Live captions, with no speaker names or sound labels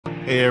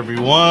Hey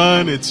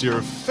everyone, it's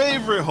your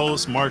favorite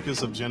host,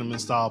 Marcus of Gentleman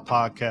Style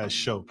Podcast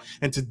Show.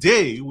 And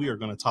today we are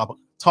going to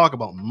talk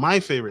about my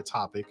favorite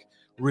topic,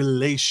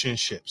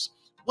 relationships.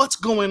 What's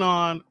going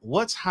on,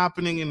 what's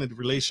happening in the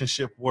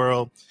relationship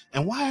world,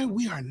 and why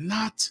we are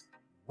not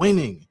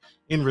winning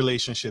in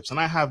relationships. And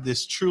I have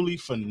this truly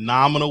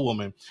phenomenal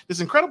woman,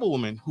 this incredible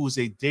woman who is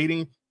a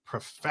dating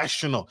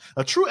professional,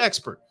 a true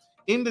expert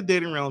in the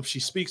dating realm. She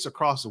speaks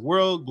across the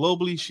world,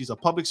 globally. She's a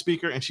public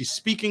speaker, and she's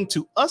speaking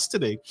to us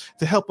today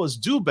to help us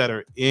do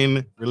better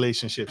in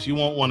relationships. You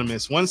won't want to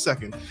miss 1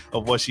 second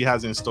of what she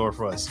has in store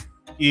for us.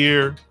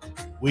 Here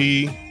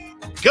we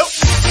go.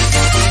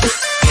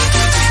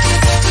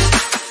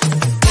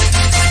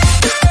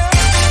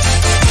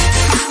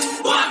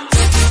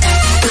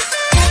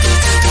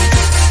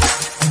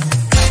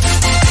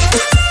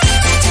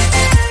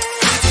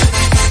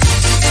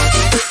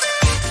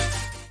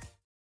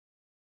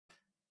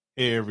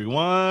 Hey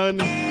everyone,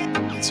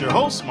 it's your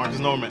host, Marcus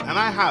Norman, and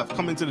I have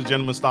come into the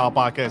Gentleman Style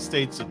Podcast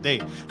stage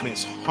today,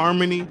 Miss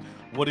Harmony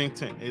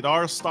Woodington. It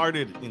all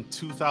started in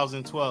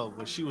 2012,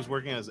 where she was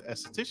working as an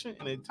esthetician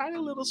in a tiny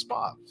little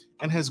spa,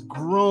 and has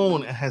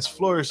grown and has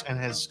flourished and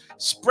has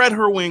spread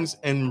her wings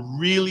and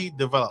really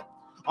developed.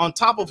 On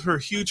top of her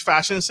huge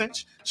fashion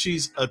sense,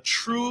 she's a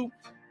true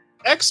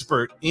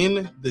expert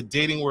in the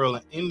dating world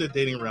and in the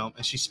dating realm,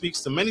 and she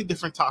speaks to many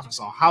different topics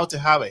on how to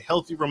have a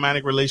healthy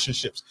romantic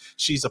relationships.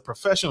 She's a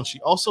professional. She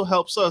also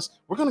helps us.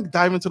 We're going to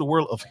dive into the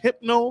world of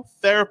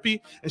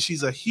hypnotherapy, and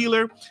she's a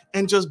healer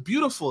and just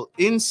beautiful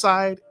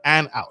inside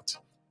and out.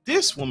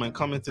 This woman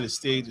coming to the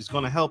stage is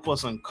going to help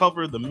us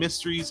uncover the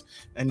mysteries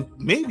and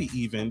maybe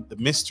even the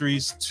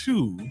mysteries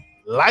to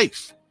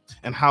life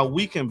and how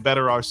we can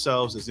better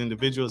ourselves as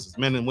individuals, as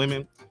men and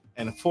women,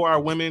 and for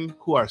our women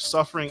who are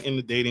suffering in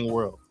the dating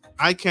world.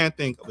 I can't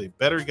think of a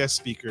better guest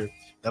speaker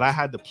that I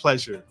had the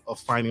pleasure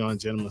of finding on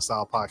Gentleman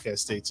Style Podcast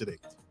stage today.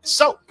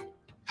 So,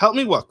 help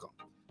me welcome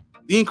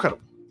the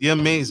incredible, the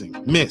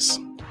amazing Miss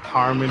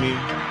Harmony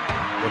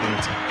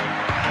Woodington.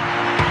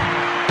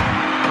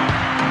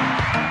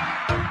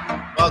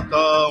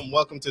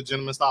 Welcome to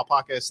Gentleman Style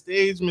Podcast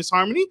stage, Miss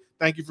Harmony.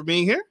 Thank you for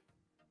being here.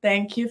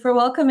 Thank you for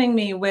welcoming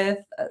me with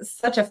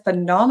such a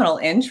phenomenal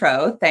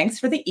intro. Thanks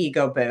for the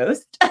ego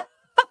boost.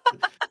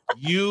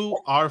 You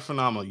are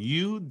phenomenal.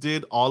 You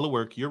did all the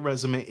work. Your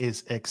resume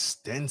is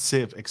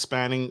extensive,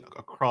 expanding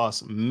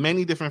across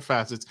many different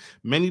facets,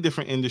 many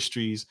different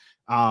industries.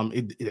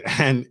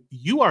 And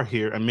you are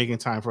here and making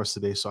time for us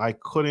today. So I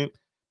couldn't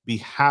be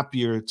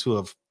happier to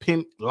have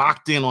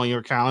locked in on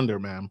your calendar,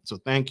 ma'am. So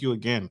thank you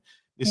again.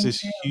 This is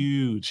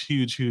huge,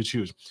 huge, huge,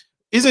 huge.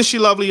 Isn't she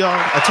lovely, y'all?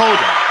 I told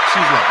you,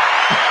 she's lovely.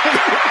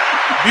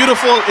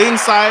 Beautiful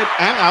inside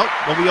and out.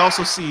 But we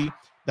also see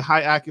the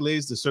high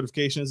accolades, the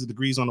certifications, the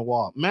degrees on the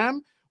wall.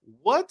 Ma'am,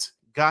 what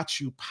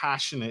got you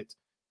passionate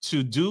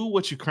to do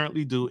what you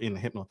currently do in the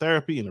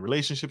hypnotherapy, in the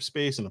relationship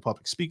space, in the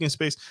public speaking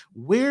space?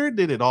 Where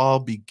did it all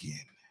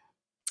begin?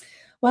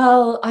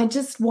 Well, I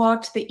just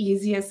walked the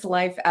easiest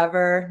life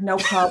ever. No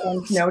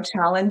problems, no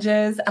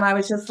challenges. And I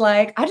was just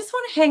like, I just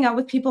want to hang out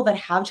with people that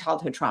have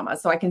childhood trauma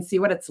so I can see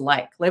what it's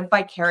like, live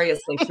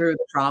vicariously through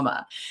the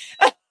trauma.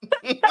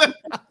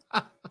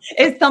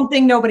 It's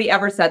something nobody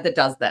ever said that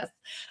does this.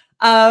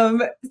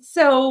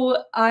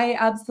 So I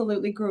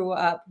absolutely grew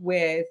up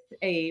with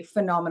a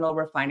phenomenal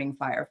refining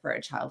fire for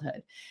a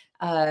childhood.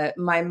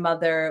 My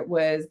mother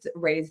was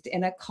raised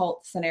in a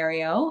cult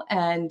scenario,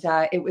 and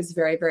it was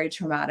very, very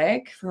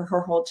traumatic. For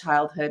her whole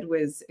childhood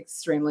was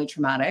extremely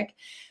traumatic.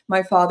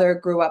 My father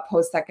grew up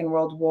post-Second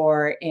World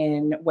War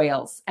in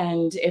Wales.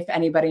 And if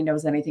anybody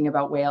knows anything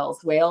about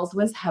Wales, Wales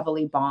was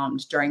heavily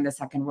bombed during the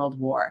Second World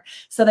War.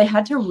 So they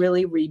had to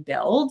really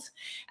rebuild.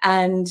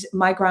 And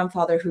my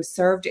grandfather, who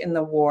served in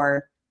the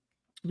war,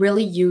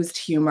 really used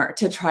humor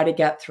to try to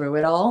get through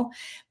it all.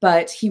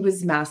 But he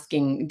was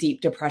masking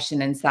deep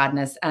depression and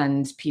sadness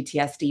and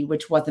PTSD,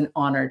 which wasn't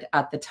honored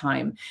at the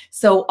time.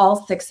 So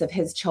all 6 of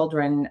his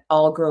children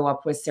all grew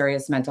up with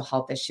serious mental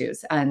health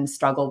issues and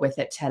struggle with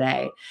it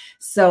today.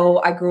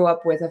 So I grew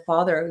up with a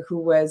father who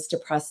was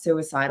depressed,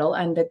 suicidal,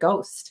 and a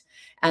ghost,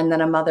 and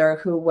then a mother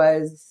who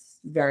was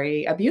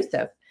very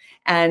abusive.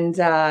 And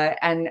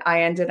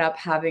I ended up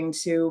having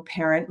to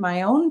parent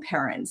my own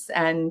parents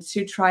and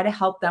to try to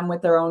help them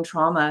with their own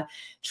trauma,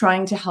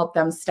 trying to help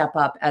them step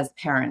up as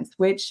parents,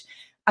 which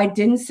I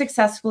didn't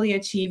successfully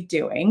achieve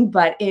doing,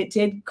 but it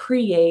did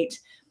create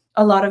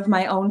a lot of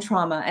my own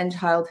trauma and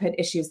childhood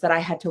issues that I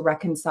had to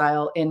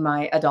reconcile in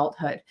my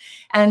adulthood.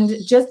 And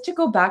just to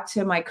go back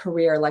to my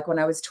career, like when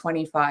I was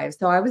 25,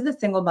 so I was a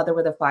single mother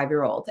with a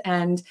 5-year-old,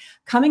 and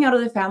coming out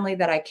of the family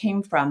that I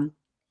came from,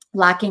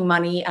 lacking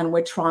money and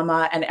with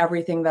trauma and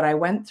everything that I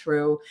went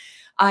through,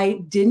 I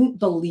didn't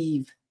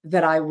believe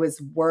that I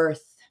was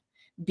worth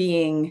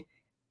being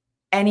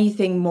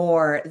anything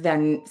more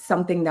than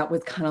something that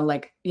was kind of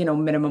like, you know,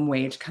 minimum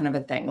wage kind of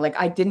a thing. Like,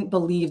 I didn't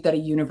believe that a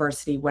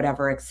university would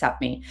ever accept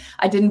me.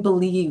 I didn't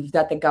believe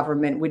that the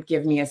government would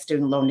give me a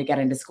student loan to get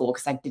into school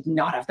because I did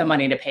not have the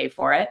money to pay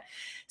for it.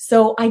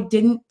 So I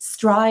didn't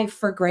strive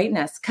for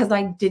greatness because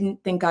I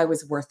didn't think I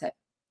was worth it.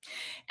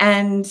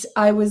 And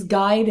I was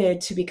guided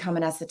to become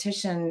an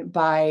esthetician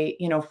by,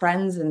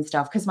 friends and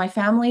stuff, because my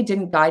family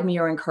didn't guide me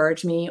or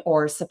encourage me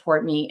or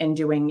support me in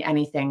doing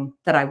anything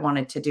that I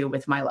wanted to do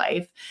with my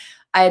life.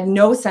 I had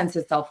no sense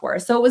of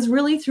self-worth. So it was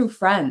really through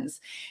friends.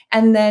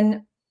 And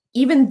then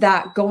even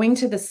that, going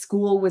to the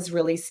school was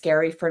really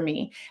scary for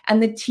me.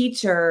 And the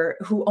teacher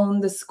who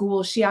owned the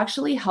school, she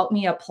actually helped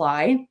me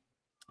apply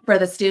for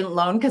the student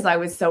loan because I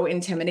was so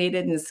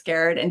intimidated and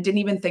scared and didn't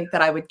even think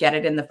that I would get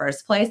it in the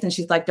first place. And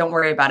she's like, don't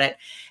worry about it.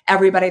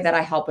 Everybody that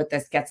I help with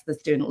this gets the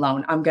student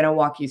loan. I'm going to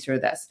walk you through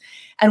this.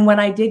 And when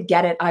I did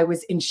get it, I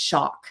was in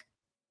shock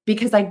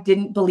because I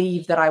didn't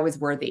believe that I was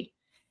worthy.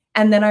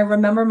 And then I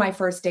remember my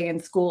first day in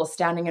school,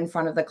 standing in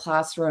front of the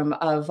classroom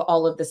of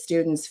all of the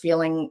students,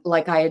 feeling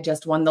like I had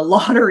just won the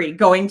lottery,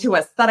 going to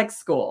aesthetic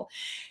school.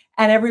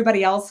 And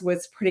everybody else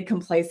was pretty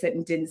complacent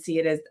and didn't see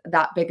it as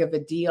that big of a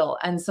deal.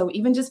 And so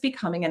even just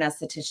becoming an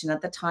esthetician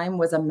at the time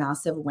was a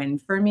massive win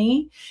for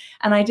me.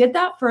 And I did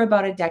that for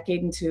about a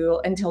decade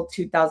until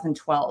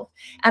 2012.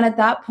 And at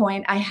that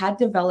point, I had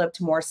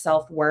developed more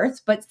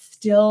self-worth, but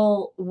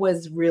still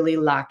was really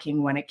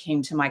lacking when it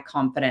came to my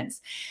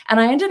confidence. And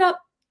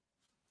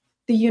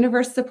the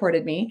universe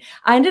supported me.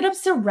 I ended up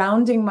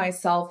surrounding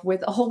myself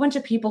with a whole bunch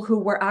of people who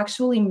were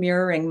actually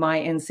mirroring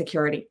my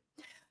insecurity.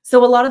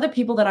 So a lot of the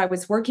people that I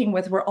was working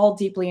with were all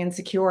deeply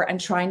insecure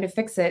and trying to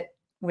fix it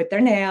with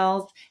their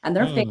nails and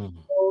their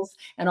facials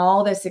and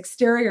all this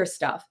exterior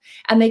stuff.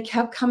 And they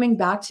kept coming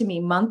back to me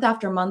month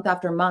after month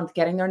after month,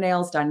 getting their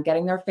nails done,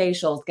 getting their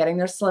facials, getting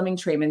their slimming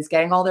treatments,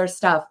 getting all their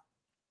stuff.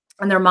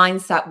 And their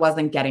mindset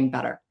wasn't getting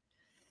better.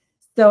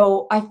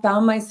 So I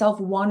found myself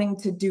wanting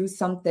to do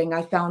something.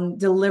 I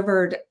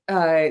delivered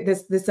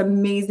this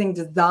amazing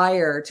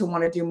desire to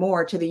want to do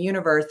more to the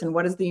universe. And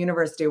what does the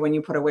universe do when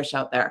you put a wish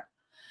out there?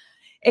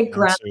 It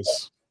grants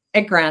it.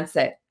 It grants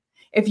it.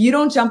 If you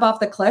don't jump off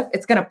the cliff,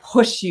 it's going to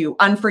push you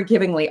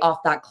unforgivingly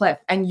off that cliff,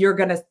 and you're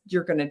going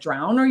to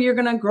drown, or you're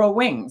going to grow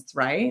wings,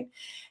 right?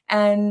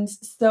 And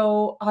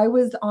so I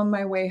was on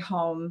my way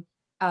home.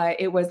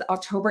 It was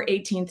October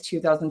 18th,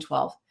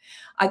 2012.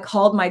 I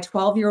called my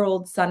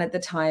 12-year-old son at the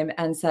time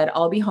and said,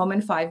 I'll be home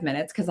in 5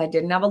 minutes, because I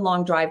didn't have a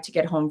long drive to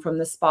get home from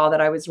the spa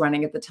that I was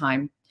running at the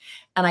time.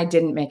 And I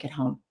didn't make it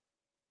home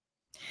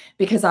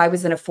because I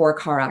was in a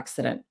 4-car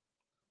accident.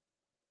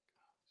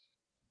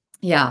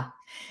 Yeah.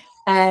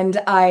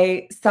 And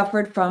I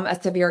suffered from a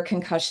severe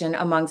concussion,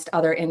 amongst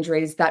other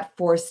injuries, that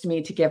forced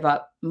me to give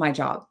up my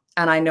job.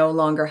 And I no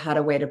longer had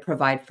a way to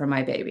provide for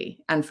my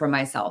baby and for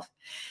myself.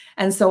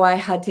 And so I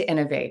had to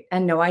innovate.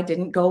 And no, I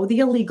didn't go the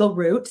illegal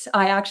route.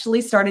 I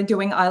actually started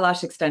doing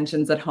eyelash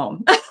extensions at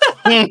home.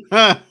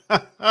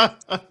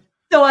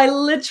 So I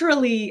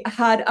literally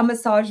had a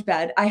massage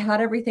bed. I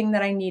had everything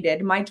that I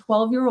needed. My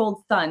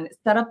 12-year-old son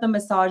set up the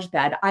massage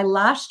bed. I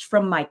lashed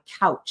from my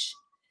couch.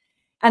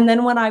 And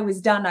then when I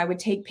was done, I would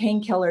take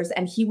painkillers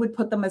and he would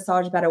put the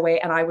massage bed away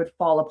and I would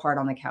fall apart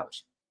on the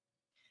couch.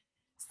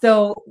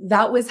 So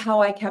that was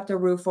how I kept a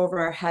roof over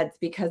our heads,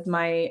 because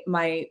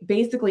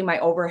basically my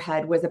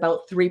overhead was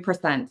about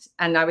 3%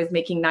 and I was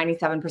making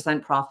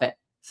 97% profit.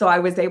 So I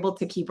was able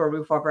to keep a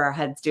roof over our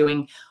heads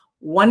doing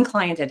one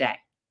client a day,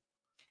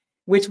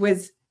 which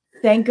was,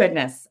 thank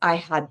goodness I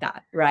had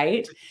that,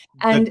 right?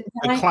 And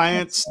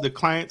the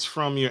clients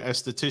from your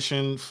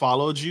esthetician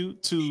followed you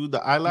to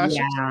the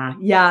eyelashes?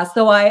 Yeah.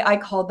 So I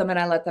called them and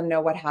I let them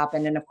know what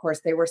happened. And of course,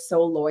 they were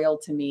so loyal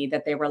to me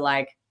that they were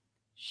like,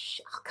 shh,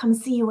 I'll come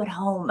see you at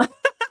home.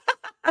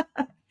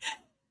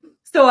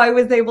 So I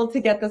was able to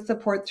get the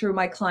support through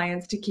my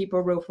clients to keep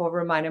a roof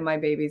over mine and my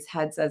baby's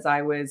heads as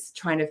I was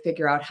trying to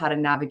figure out how to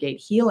navigate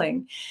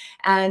healing.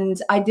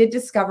 And I did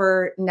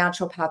discover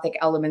naturopathic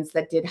elements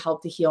that did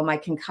help to heal my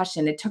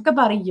concussion. It took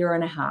about 1.5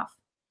 years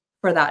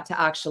for that to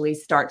actually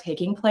start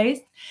taking place.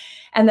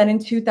 And then in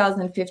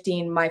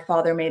 2015, my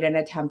father made an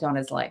attempt on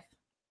his life.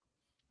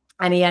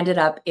 And he ended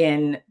up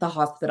in the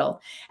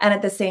hospital. And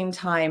at the same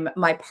time,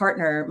 my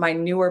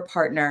newer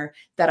partner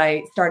that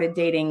I started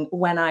dating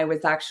when I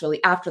was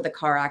actually after the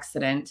car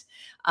accident,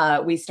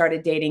 we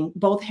started dating.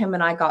 Both him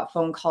and I got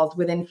phone calls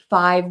within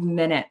 5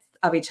 minutes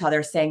of each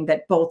other saying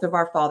that both of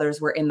our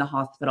fathers were in the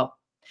hospital.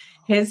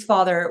 His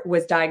father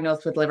was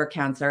diagnosed with liver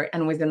cancer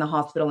and was in the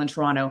hospital in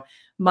Toronto.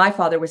 My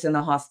father was in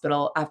the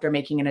hospital after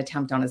making an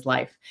attempt on his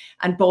life.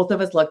 And both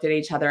of us looked at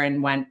each other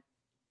and went,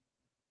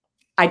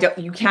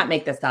 you can't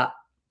make this up.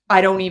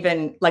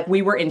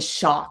 We were in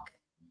shock,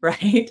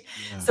 right?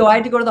 Yeah. So I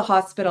had to go to the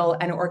hospital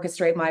and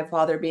orchestrate my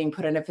father being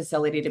put in a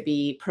facility to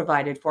be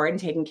provided for and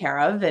taken care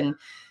of, and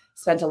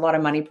spent a lot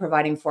of money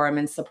providing for him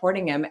and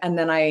supporting him. And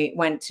then I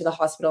went to the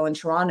hospital in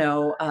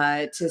Toronto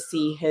to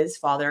see his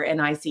father in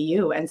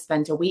ICU and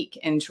spent a week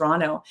in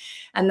Toronto.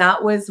 And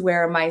that was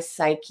where my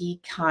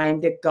psyche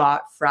kind of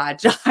got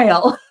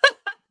fragile.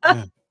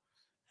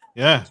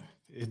 Yeah,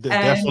 it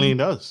definitely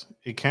does.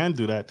 It can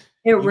do that.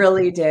 It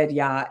really did.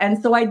 Yeah.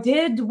 And so I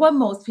did what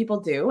most people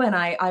do. And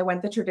I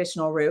went the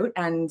traditional route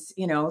and,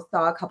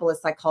 saw a couple of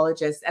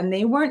psychologists, and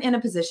they weren't in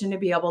a position to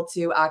be able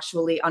to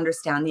actually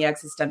understand the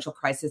existential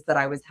crisis that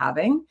I was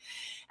having.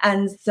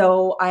 And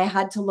so I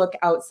had to look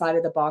outside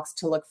of the box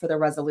to look for the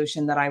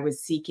resolution that I was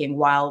seeking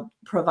while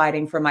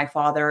providing for my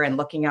father and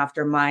looking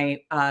after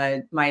my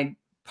my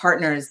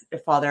partner's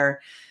father,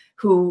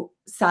 who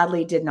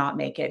sadly did not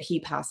make it. He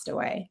passed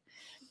away.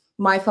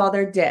 My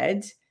father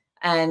did,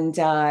 and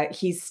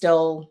he's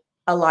still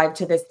alive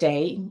to this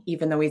day,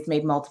 even though he's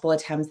made multiple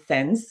attempts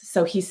since.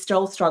 So he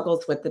still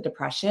struggles with the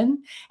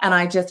depression. And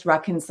I just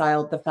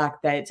reconciled the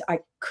fact that I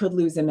could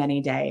lose him any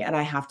day, and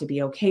I have to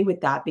be okay with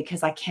that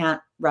because I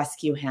can't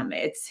rescue him.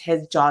 It's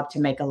his job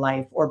to make a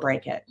life or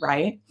break it,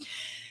 right?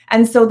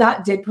 And so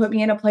that did put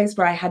me in a place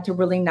where I had to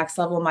really next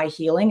level my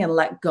healing and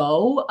let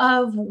go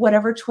of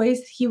whatever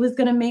choice he was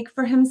going to make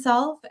for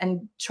himself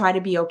and try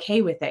to be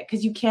okay with it.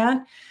 Because you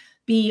can't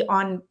be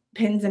on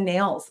pins and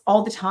nails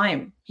all the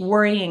time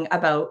worrying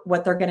about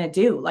what they're going to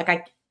do.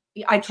 Like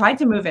I tried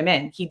to move him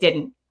in. He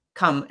didn't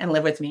come and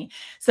live with me.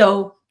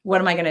 So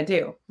what am I going to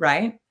do?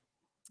 Right.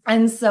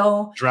 And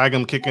so drag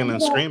him kicking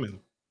and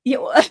screaming. Yeah.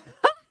 Well,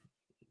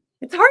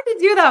 it's hard to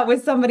do that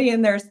with somebody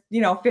in their,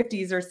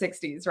 50s or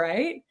 60s.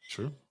 Right.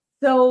 True.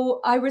 So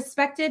I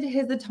respected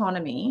his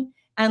autonomy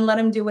and let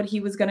him do what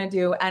he was going to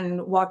do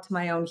and walked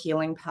my own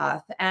healing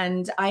path.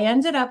 And I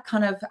ended up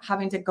kind of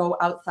having to go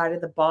outside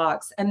of the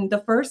box. And the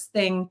first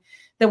thing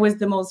that was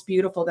the most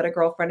beautiful that a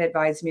girlfriend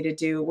advised me to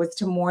do was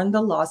to mourn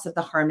the loss of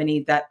the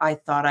harmony that I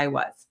thought I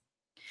was,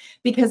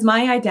 because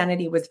my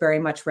identity was very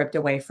much ripped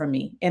away from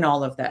me in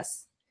all of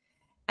this.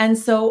 And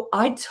so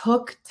I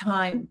took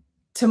time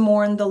to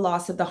mourn the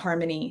loss of the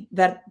harmony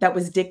that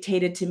was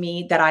dictated to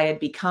me, that I had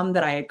become,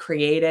 that I had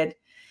created.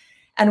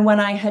 And when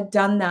I had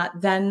done that,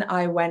 then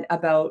I went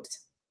about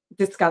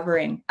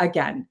discovering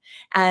again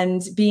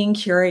and being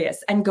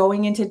curious and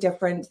going into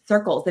different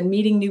circles and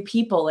meeting new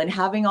people and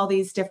having all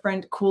these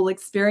different cool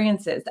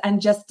experiences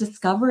and just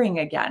discovering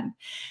again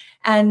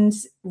and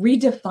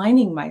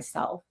redefining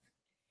myself.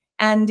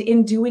 And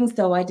in doing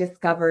so, I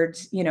discovered,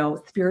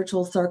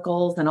 spiritual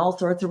circles and all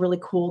sorts of really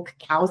cool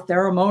cacao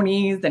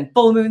ceremonies and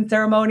full moon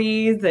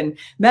ceremonies and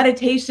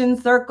meditation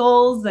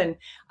circles and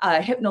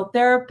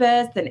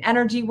hypnotherapists and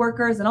energy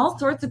workers and all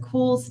sorts of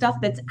cool stuff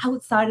that's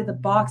outside of the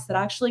box that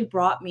actually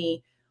brought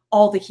me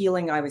all the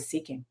healing I was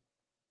seeking.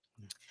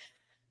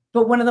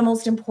 But one of the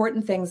most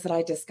important things that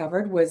I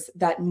discovered was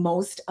that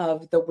most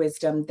of the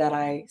wisdom that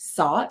I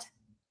sought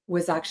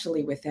was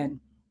actually within.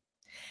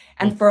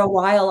 And for a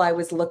while, I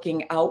was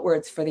looking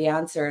outwards for the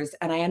answers.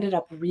 And I ended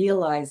up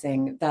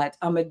realizing that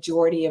a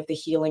majority of the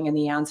healing and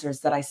the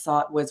answers that I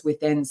sought was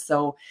within.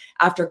 So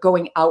after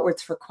going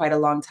outwards for quite a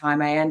long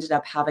time, I ended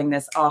up having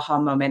this aha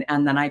moment.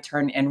 And then I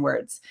turned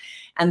inwards.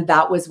 And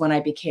that was when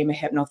I became a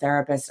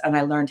hypnotherapist. And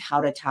I learned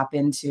how to tap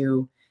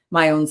into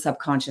my own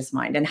subconscious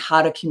mind and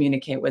how to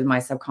communicate with my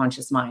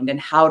subconscious mind and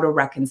how to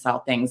reconcile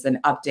things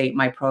and update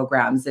my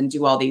programs and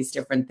do all these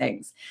different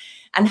things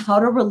and how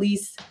to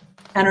release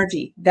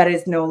energy that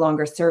is no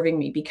longer serving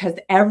me. Because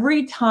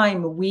every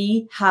time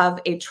we have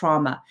a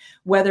trauma,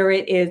 whether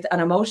it is an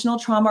emotional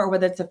trauma or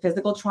whether it's a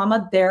physical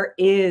trauma, there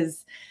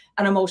is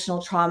an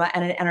emotional trauma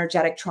and an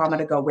energetic trauma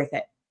to go with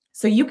it.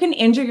 So you can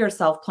injure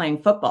yourself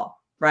playing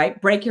football, right?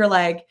 Break your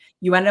leg,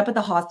 you end up at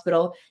the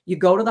hospital, you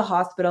go to the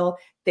hospital,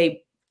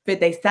 they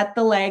set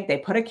the leg, they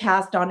put a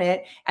cast on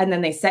it, and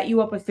then they set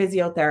you up with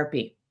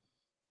physiotherapy.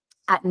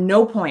 At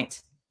no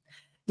point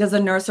does a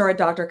nurse or a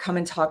doctor come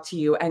and talk to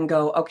you and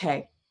go,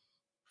 okay,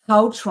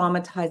 how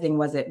traumatizing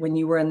was it when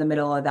you were in the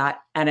middle of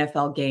that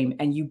NFL game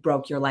and you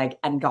broke your leg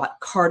and got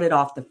carted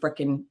off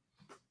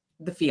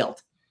the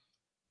field?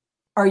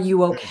 Are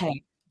you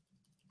okay?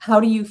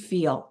 How do you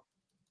feel?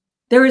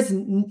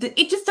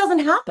 It just doesn't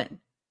happen,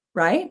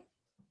 right?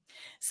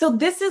 So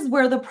this is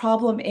where the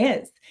problem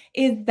is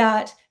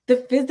that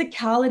the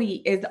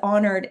physicality is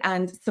honored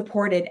and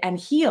supported and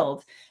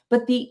healed,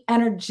 but the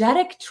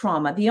energetic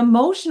trauma, the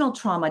emotional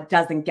trauma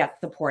doesn't get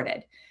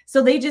supported.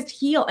 So they just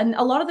heal. And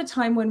a lot of the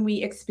time when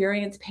we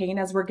experience pain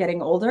as we're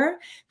getting older,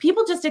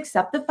 people just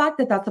accept the fact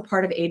that that's a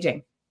part of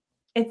aging.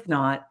 It's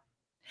not.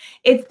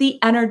 It's the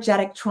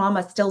energetic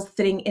trauma still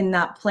sitting in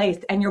that place.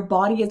 And your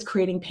body is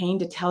creating pain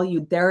to tell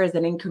you there is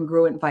an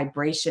incongruent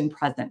vibration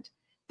present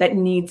that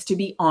needs to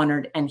be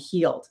honored and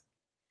healed.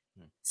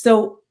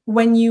 So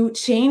when you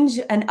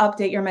change and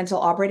update your mental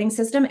operating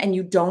system and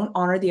you don't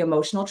honor the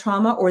emotional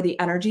trauma or the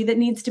energy that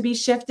needs to be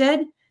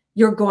shifted,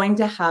 you're going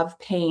to have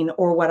pain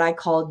or what I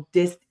call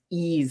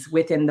dis-ease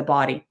within the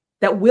body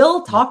that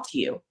will talk to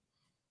you.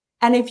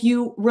 And if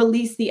you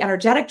release the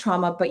energetic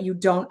trauma, but you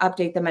don't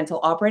update the mental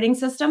operating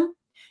system,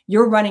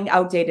 you're running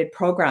outdated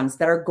programs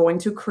that are going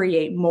to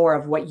create more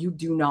of what you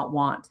do not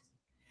want.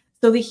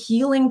 So the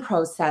healing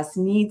process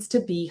needs to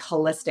be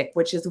holistic,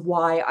 which is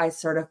why I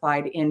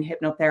certified in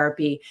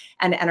hypnotherapy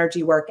and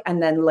energy work,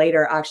 and then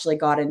later actually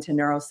got into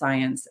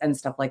neuroscience and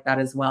stuff like that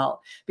as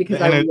well,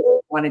 because I really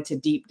wanted to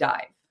deep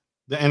dive.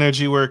 The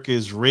energy work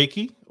is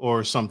Reiki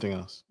or something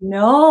else?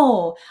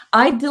 No,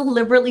 I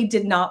deliberately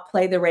did not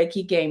play the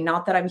Reiki game.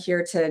 Not that I'm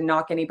here to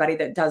knock anybody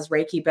that does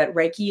Reiki, but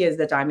Reiki is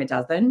a dime a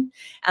dozen.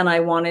 And I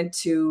wanted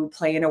to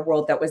play in a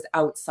world that was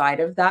outside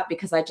of that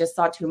because I just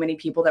saw too many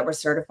people that were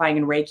certifying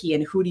in Reiki,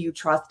 and who do you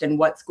trust and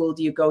what school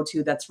do you go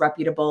to that's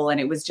reputable? And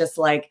it was just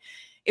like,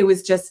 it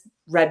was just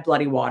red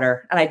bloody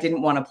water, and I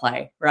didn't want to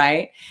play,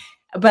 right?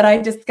 But I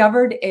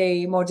discovered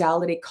a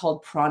modality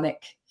called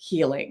pranic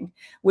healing,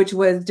 which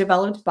was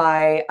developed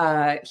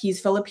by,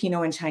 he's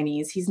Filipino and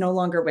Chinese. He's no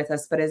longer with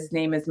us, but his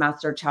name is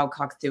Master Chow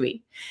Kok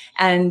Sui.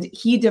 And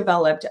he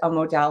developed a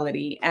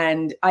modality,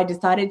 and I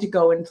decided to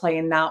go and play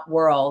in that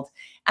world.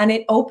 And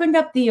it opened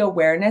up the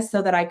awareness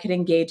so that I could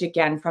engage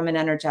again from an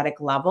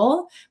energetic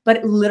level.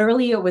 But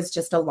literally, it was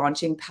just a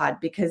launching pad,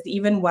 because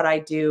even what I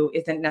do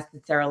isn't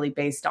necessarily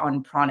based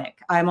on pranic.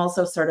 I'm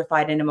also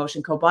certified in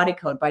Emotion Code Body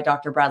Code by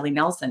Dr. Bradley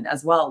Nelson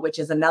as well, which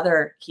is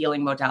another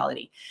healing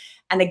modality.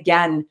 And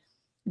again,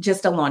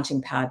 just a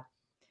launching pad.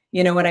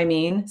 You know what I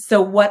mean?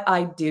 So what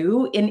I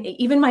do in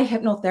even my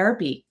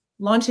hypnotherapy,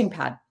 launching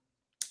pad,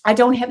 I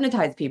don't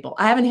hypnotize people.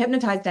 I haven't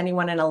hypnotized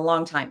anyone in a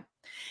long time.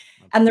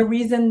 And the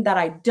reason that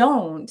I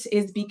don't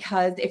is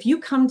because if you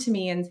come to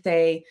me and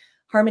say,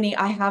 Harmony,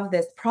 I have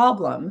this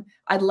problem,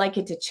 I'd like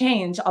it to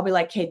change, I'll be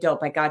like, hey,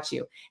 dope, I got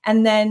you.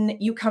 And then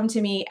you come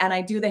to me and I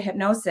do the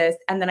hypnosis,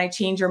 and then I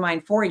change your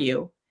mind for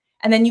you.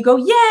 And then you go,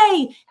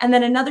 yay. And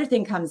then another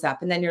thing comes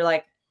up, and then you're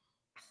like,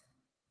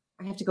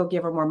 I have to go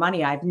give her more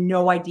money. I have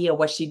no idea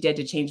what she did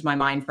to change my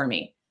mind for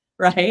me,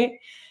 right?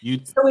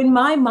 So in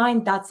my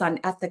mind, that's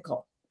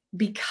unethical,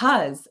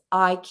 because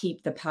I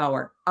keep the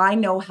power. I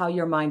know how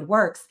your mind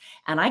works,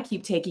 and I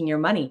keep taking your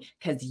money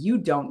because you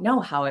don't know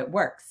how it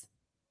works,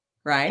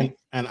 right?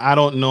 And I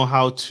don't know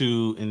how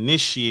to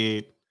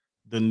initiate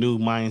the new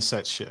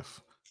mindset shift.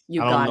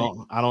 You got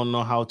it. I don't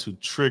know how to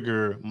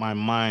trigger my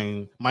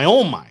mind, my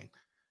own mind.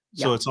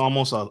 So Yeah. it's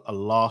almost a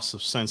loss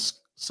of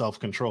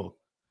self-control.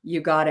 You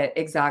got it.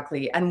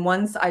 Exactly. And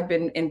once I've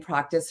been in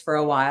practice for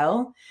a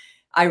while,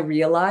 I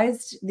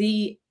realized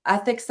the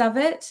ethics of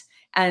it.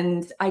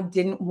 And I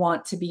didn't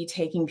want to be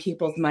taking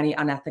people's money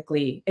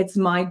unethically. It's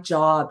my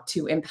job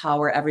to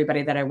empower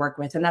everybody that I work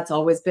with. And that's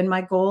always been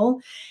my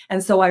goal.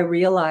 And so I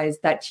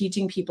realized that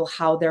teaching people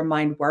how their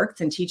mind works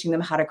and teaching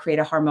them how to create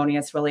a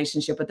harmonious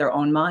relationship with their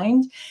own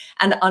mind,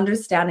 and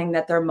understanding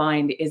that their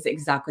mind is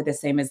exactly the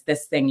same as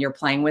this thing you're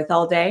playing with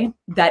all day,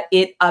 that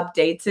it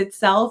updates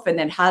itself, and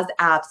it has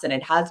apps, and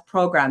it has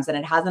programs, and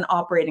it has an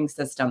operating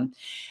system.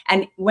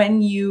 And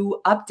when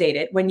you update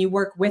it, when you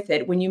work with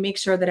it, when you make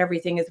sure that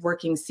everything is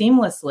working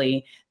seamlessly,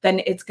 then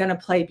it's going to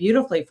play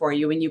beautifully for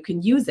you and you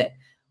can use it.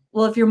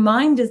 Well, if your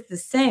mind is the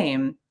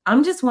same,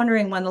 I'm just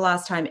wondering when the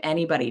last time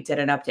anybody did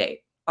an update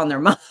on their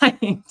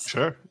mind.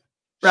 Sure.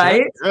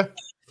 Right? Sure. Yeah.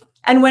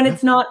 And when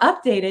it's not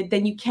updated,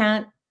 then you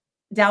can't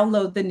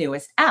download the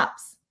newest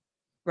apps,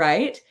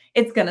 right?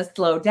 It's going to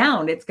slow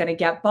down. It's going to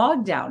get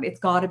bogged down. It's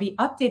got to be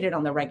updated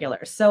on the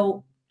regular.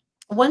 So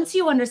once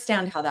you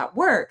understand how that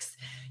works,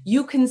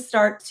 you can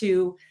start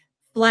to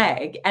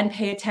flag and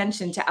pay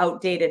attention to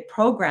outdated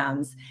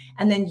programs.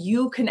 And then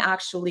you can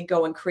actually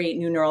go and create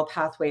new neural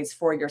pathways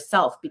for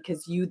yourself,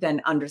 because you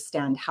then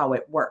understand how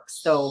it works.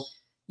 So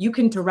you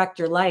can direct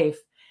your life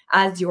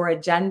as your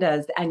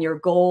agendas and your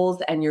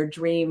goals and your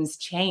dreams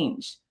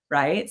change,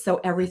 right?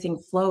 So everything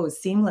flows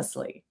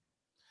seamlessly.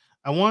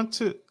 I want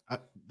to,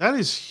 that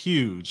is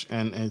huge,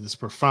 and it's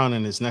profound,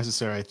 and it's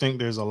necessary. I think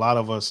there's a lot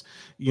of us,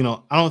 I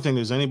don't think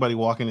there's anybody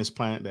walking this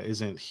planet that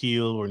isn't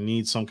healed or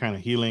needs some kind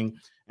of healing.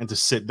 And to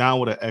sit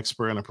down with an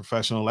expert and a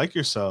professional like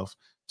yourself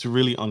to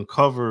really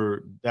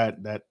uncover that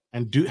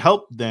and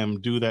help them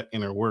do that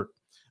inner work.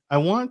 I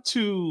want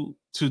to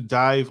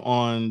dive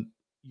on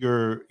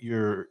your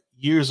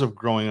years of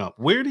growing up.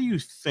 Where do you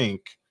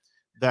think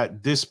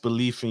that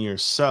disbelief in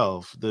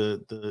yourself,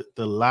 the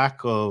lack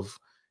of,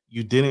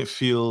 you didn't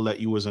feel that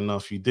you was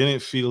enough, you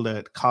didn't feel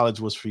that college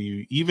was for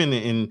you, even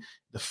in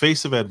the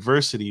face of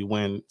adversity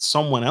when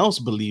someone else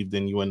believed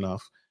in you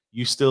enough,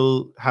 you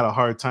still had a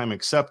hard time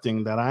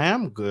accepting that I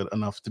am good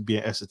enough to be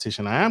an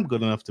esthetician, I am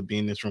good enough to be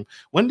in this room?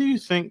 When do you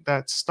think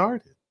that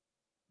started?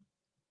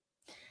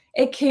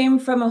 It came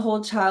from a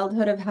whole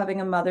childhood of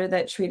having a mother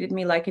that treated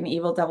me like an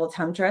evil devil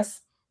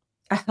temptress,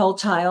 a hell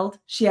child.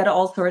 She had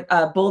all sorts,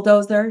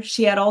 bulldozer.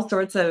 She had all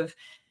sorts of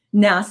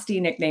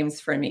nasty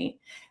nicknames for me.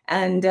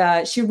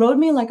 And she rode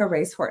me like a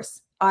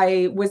racehorse.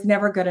 I was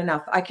never good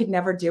enough. I could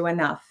never do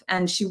enough.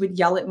 And she would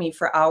yell at me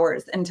for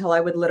hours until I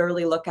would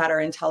literally look at her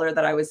and tell her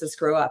that I was a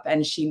screw up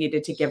and she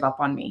needed to give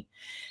up on me.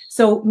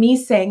 So me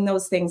saying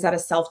those things out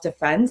of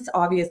self-defense,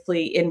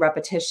 obviously in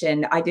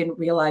repetition, I didn't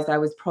realize I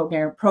was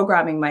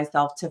programming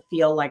myself to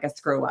feel like a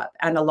screw up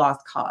and a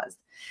lost cause.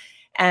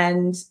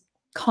 And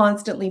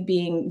constantly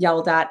being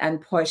yelled at and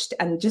pushed,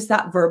 and just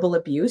that verbal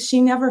abuse.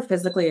 She never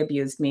physically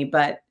abused me,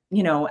 but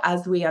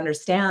as we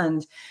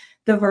understand,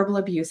 the verbal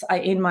abuse,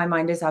 in my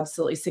mind, is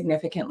absolutely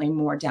significantly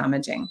more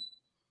damaging.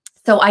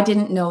 So I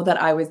didn't know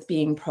that I was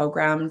being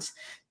programmed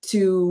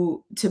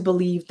to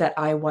believe that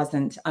I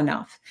wasn't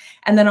enough.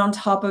 And then on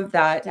top of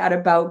that, at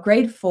about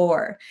grade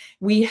 4,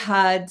 we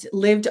had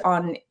lived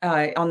on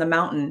the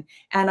mountain,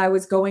 and I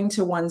was going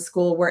to one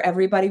school where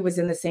everybody was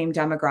in the same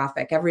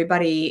demographic.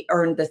 Everybody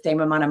earned the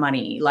same amount of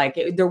money. Like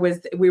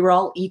we were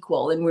all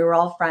equal and we were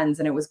all friends,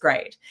 and it was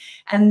great.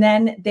 And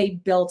then they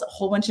built a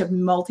whole bunch of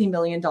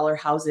multi-million-dollar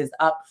houses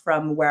up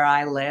from where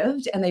I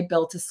lived, and they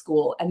built a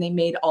school, and they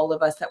made all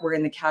of us that were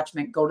in the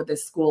catchment go to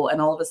this school.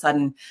 And all of a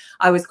sudden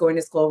I was going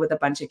to school with a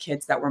bunch of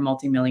kids that were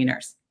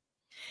multimillionaires.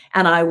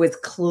 And I was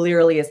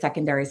clearly a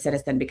secondary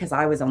citizen because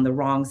I was on the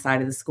wrong side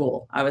of the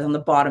school. I was on the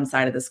bottom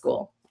side of the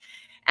school.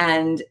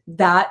 And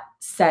that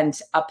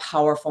sent a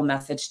powerful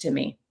message to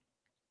me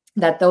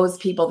that those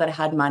people that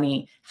had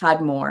money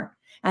had more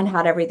and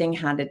had everything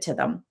handed to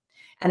them.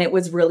 And it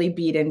was really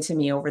beat into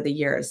me over the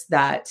years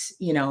that,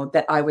 you know,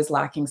 that I was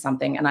lacking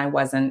something and I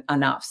wasn't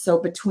enough. So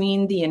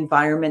between the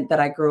environment that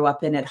I grew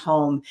up in at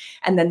home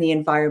and then the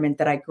environment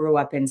that I grew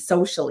up in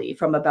socially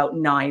from about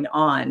 9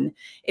 on,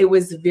 it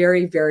was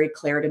very, very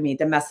clear to me.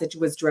 The message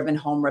was driven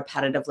home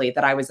repetitively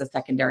that I was a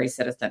secondary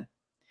citizen.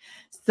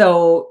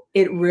 So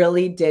it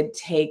really did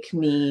take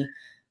me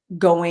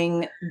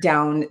going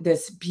down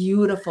this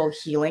beautiful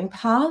healing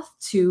path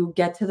to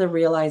get to the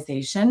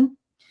realization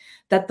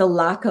that the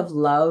lack of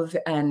love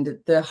and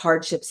the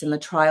hardships and the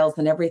trials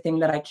and everything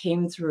that I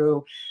came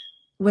through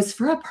was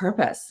for a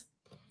purpose.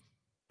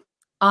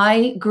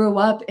 I grew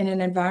up in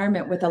an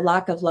environment with a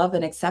lack of love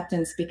and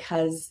acceptance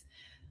because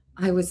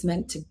I was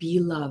meant to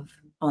be love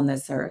on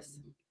this earth.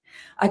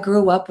 I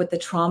grew up with the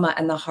trauma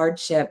and the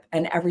hardship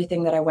and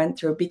everything that I went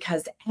through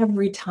because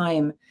every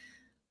time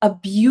a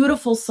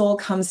beautiful soul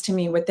comes to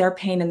me with their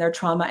pain and their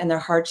trauma and their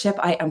hardship,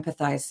 I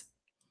empathize.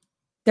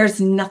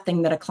 There's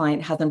nothing that a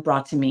client hasn't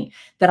brought to me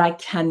that I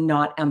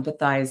cannot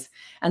empathize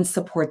and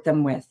support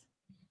them with.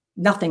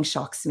 Nothing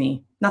shocks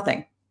me,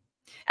 nothing.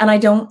 And I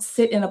don't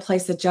sit in a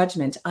place of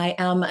judgment. I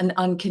am an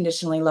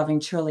unconditionally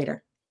loving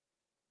cheerleader.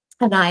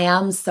 And I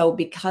am so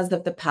because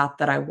of the path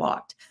that I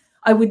walked.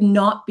 I would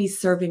not be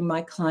serving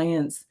my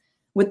clients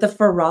with the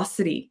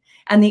ferocity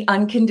and the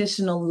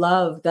unconditional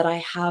love that I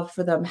have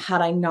for them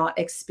had I not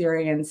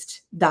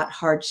experienced that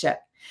hardship.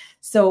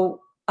 So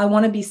I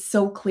want to be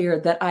so clear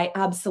that I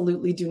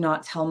absolutely do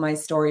not tell my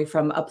story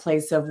from a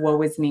place of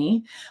woe is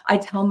me. I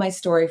tell my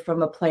story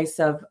from a place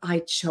of I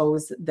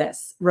chose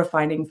this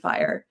refining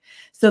fire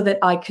so that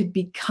I could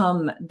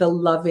become the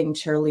loving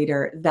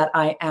cheerleader that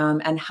I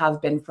am and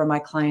have been for my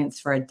clients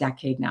for a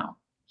decade now.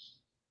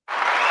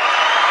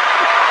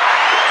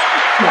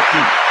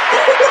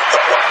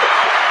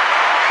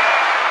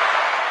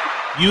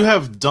 You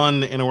have done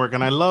the inner work,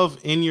 and I love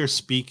in your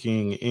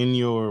speaking, in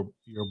your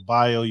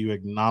bio, you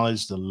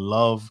acknowledge the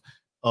love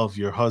of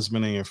your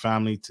husband and your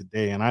family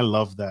today, and I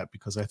love that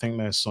because I think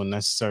that's so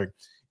necessary.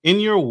 In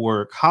your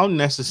work, how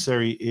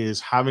necessary is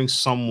having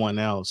someone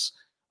else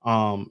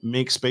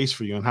make space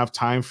for you and have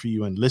time for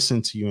you and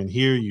listen to you and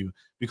hear you?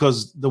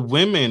 Because the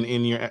women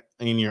in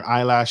your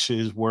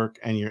eyelashes work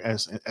and your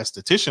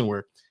esthetician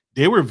work,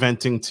 they were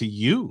venting to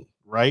you,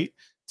 right?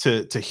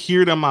 To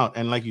hear them out,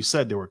 and like you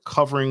said, they were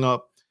covering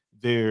up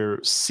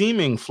their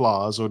seeming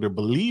flaws or their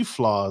believed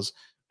flaws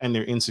and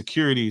their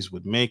insecurities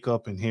with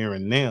makeup and hair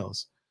and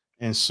nails.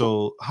 And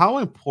so how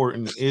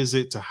important is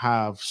it to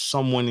have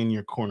someone in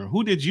your corner?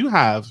 Who did you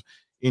have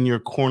in your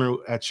corner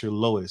at your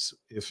lowest?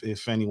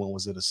 If anyone,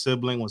 was it a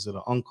sibling? Was it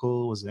an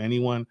uncle? Was it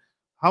anyone?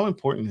 How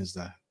important is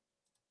that?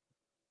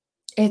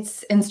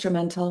 It's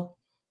instrumental.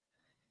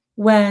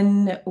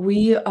 When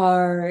we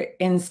are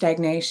in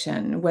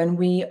stagnation, when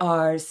we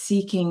are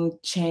seeking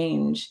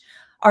change,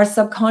 our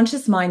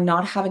subconscious mind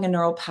not having a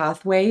neural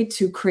pathway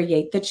to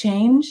create the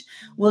change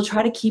will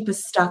try to keep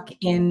us stuck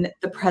in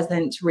the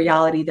present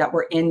reality that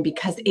we're in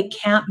because it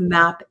can't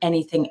map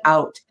anything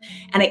out.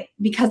 And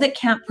because it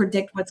can't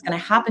predict what's going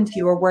to happen to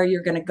you or where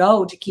you're going to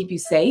go to keep you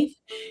safe,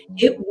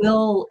 it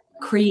will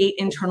create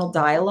internal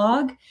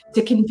dialogue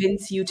to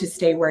convince you to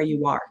stay where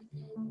you are.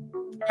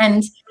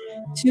 And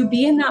to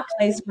be in that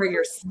place where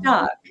you're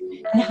stuck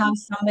and have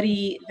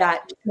somebody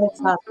that shows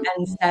up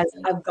and says,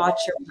 I've got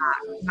your back,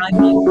 and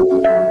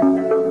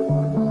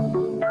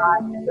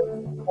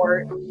I'm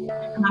support,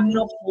 and I'm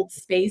going to hold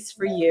space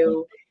for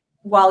you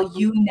while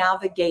you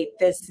navigate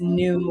this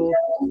new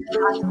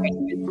pathway,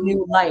 this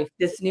new life,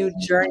 this new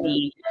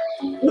journey.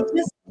 It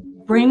just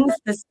brings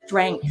the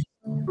strength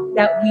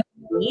that we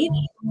need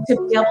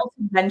to be able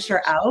to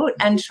venture out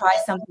and try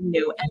something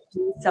new and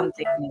do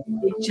something new.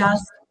 It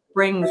just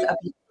brings a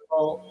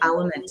beautiful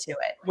element to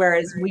it,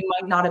 whereas we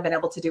might not have been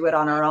able to do it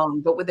on our own,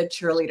 but with a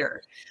cheerleader,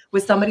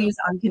 with somebody who's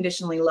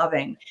unconditionally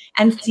loving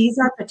and sees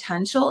our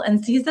potential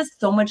and sees us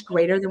so much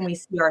greater than we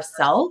see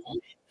ourselves.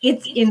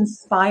 It's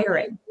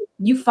inspiring.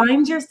 You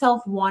find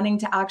yourself wanting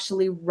to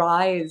actually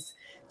rise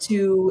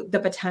to the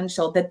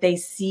potential that they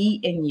see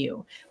in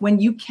you when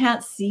you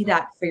can't see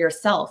that for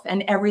yourself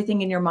and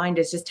everything in your mind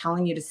is just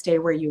telling you to stay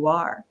where you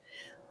are.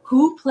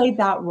 Who played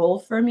that role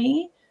for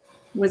me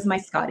was my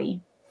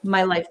Scotty,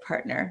 my life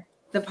partner,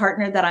 the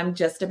partner that I'm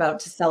just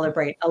about to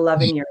celebrate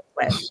 11 years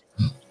with.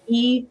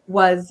 He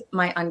was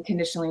my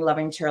unconditionally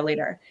loving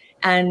cheerleader.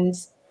 And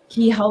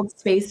he held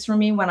space for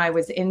me when I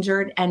was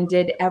injured and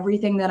did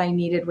everything that I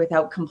needed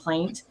without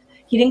complaint.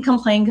 He didn't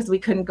complain because we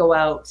couldn't go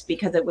out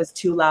because it was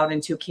too loud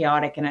and too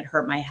chaotic and it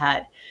hurt my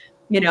head.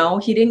 You know,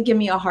 he didn't give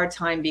me a hard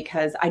time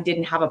because I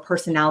didn't have a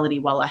personality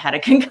while I had a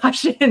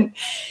concussion.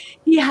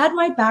 He had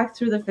my back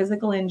through the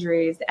physical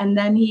injuries, and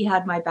then he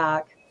had my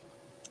back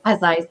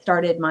as I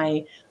started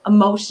my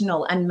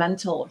emotional and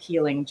mental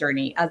healing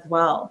journey as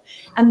well.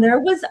 And there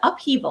was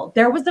upheaval,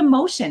 there was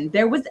emotion,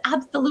 there was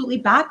absolutely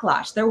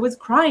backlash, there was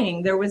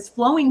crying, there was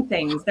flowing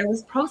things, there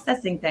was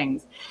processing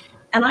things.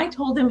 And I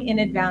told him in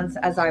advance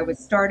as I was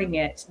starting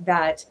it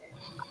that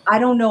I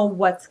don't know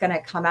what's going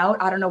to come out.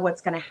 I don't know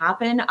what's going to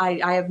happen.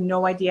 I have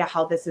no idea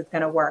how this is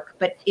going to work.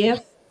 But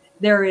if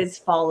there is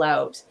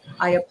fallout,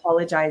 I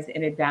apologize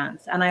in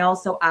advance. And I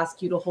also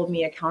ask you to hold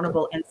me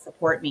accountable and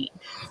support me.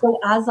 So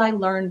as I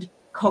learned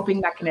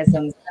coping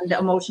mechanisms and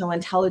emotional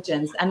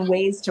intelligence and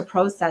ways to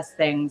process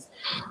things,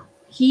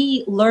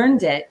 he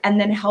learned it and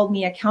then held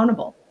me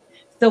accountable.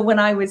 So when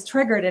I was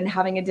triggered and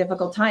having a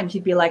difficult time,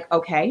 he'd be like,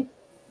 okay,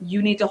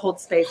 you need to hold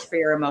space for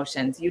your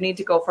emotions. You need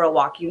to go for a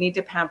walk. You need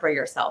to pamper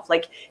yourself.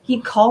 Like,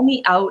 he'd call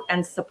me out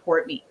and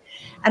support me.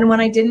 And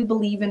when I didn't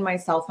believe in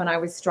myself and I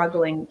was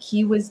struggling,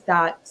 he was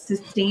that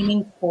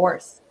sustaining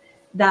force,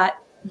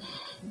 that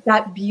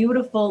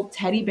beautiful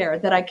teddy bear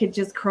that I could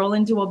just curl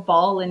into a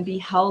ball and be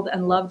held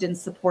and loved and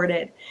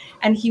supported.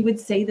 And he would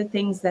say the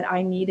things that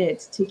I needed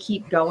to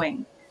keep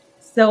going.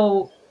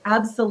 So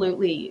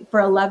absolutely,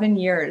 for 11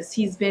 years,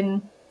 he's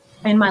been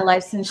in my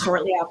life since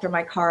shortly after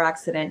my car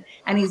accident,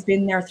 and he's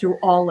been there through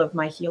all of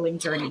my healing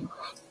journey.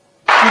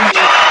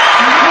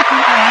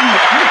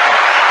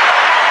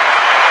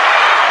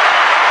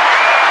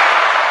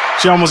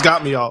 She almost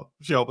got me, y'all.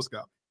 She almost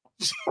got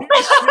me.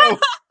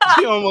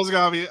 She almost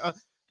got me.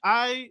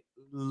 I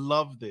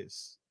love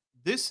this.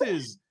 This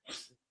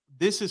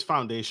is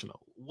foundational.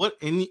 What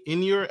in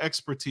your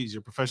expertise,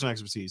 your professional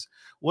expertise,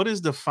 what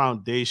is the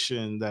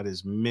foundation that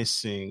is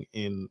missing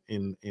in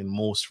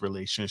most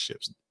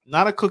relationships?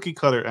 Not a cookie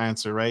cutter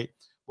answer, right?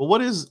 But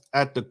what is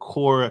at the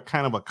core,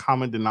 kind of a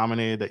common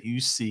denominator that you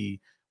see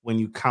when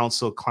you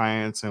counsel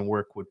clients and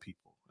work with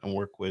people and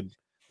work with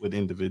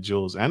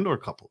individuals and or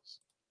couples?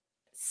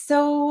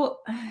 So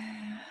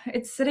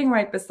it's sitting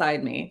right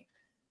beside me.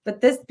 But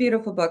this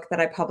beautiful book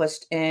that I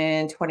published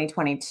in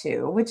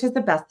 2022, which is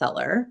a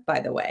bestseller, by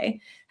the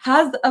way,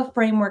 has a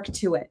framework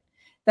to it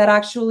that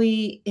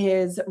actually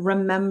is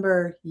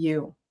remember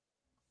you.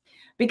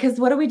 Because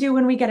what do we do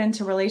when we get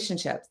into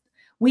relationships?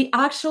 We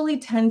actually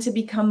tend to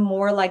become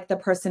more like the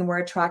person we're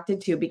attracted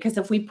to, because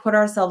if we put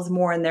ourselves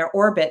more in their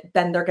orbit,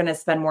 then they're going to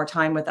spend more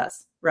time with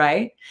us,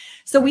 right?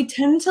 So we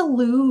tend to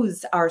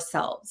lose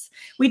ourselves.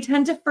 We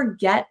tend to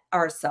forget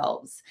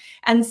ourselves.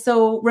 And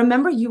so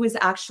remember you is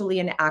actually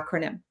an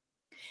acronym.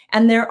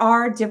 And there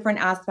are different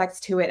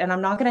aspects to it. And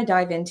I'm not going to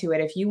dive into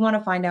it. If you want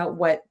to find out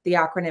what the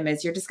acronym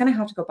is, you're just going to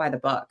have to go buy the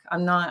book.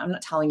 I'm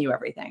not telling you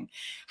everything.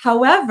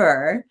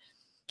 However,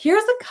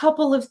 here's a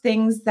couple of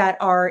things that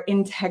are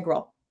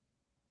integral.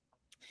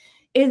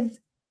 Is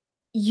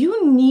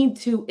you need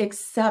to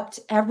accept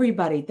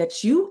everybody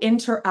that you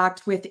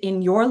interact with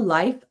in your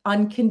life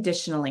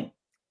unconditionally.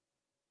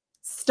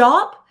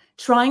 Stop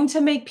trying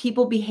to make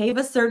people behave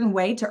a certain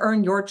way to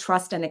earn your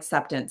trust and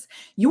acceptance.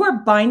 You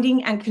are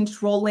binding and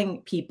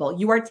controlling people.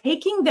 You are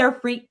taking their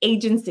free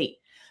agency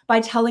by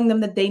telling them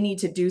that they need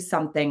to do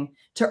something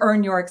to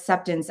earn your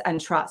acceptance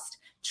and trust.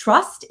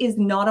 Trust is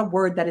not a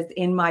word that is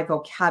in my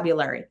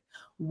vocabulary.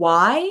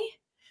 Why?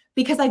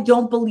 Because I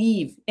don't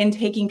believe in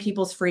taking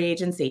people's free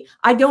agency.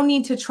 I don't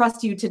need to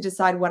trust you to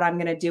decide what I'm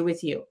going to do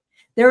with you.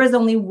 There is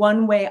only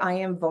one way I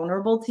am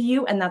vulnerable to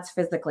you, and that's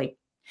physically.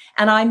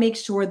 And I make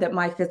sure that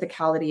my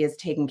physicality is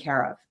taken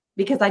care of,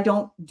 because I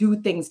don't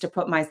do things to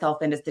put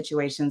myself into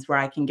situations where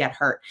I can get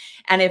hurt.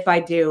 And if I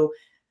do,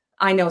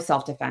 I know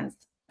self-defense.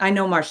 I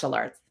know martial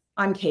arts.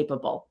 I'm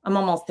capable. I'm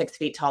almost 6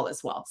 feet tall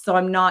as well. So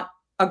I'm not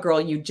a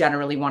girl you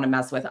generally want to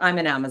mess with. I'm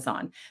an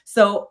Amazon.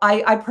 So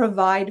I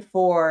provide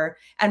for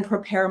and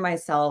prepare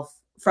myself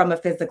from a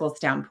physical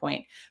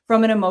standpoint.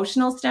 From an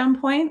emotional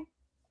standpoint,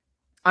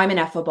 I'm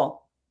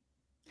ineffable.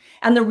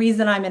 And the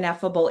reason I'm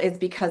ineffable is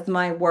because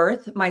my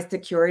worth, my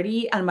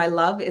security, and my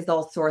love is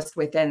all sourced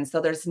within. So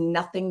there's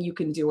nothing you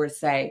can do or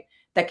say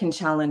that can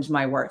challenge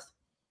my worth,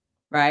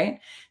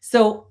 right?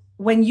 So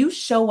when you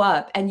show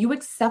up and you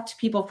accept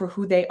people for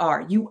who they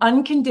are, you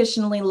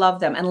unconditionally love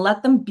them and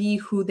let them be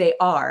who they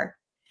are,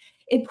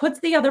 it puts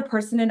the other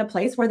person in a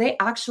place where they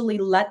actually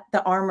let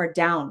the armor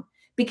down,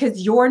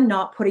 because you're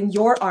not putting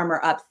your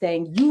armor up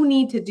saying you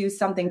need to do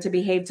something to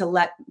behave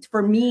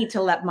for me to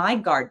let my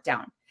guard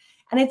down.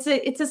 And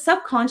it's a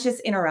subconscious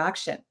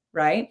interaction,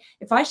 right?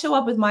 If I show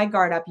up with my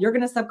guard up, you're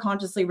going to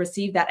subconsciously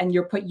receive that and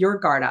you're put your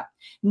guard up.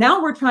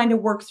 Now we're trying to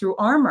work through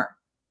armor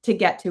to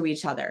get to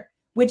each other,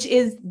 which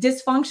is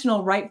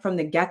dysfunctional right from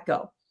the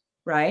get-go,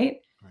 right?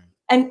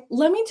 And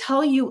let me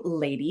tell you,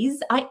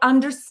 ladies, I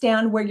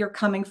understand where you're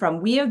coming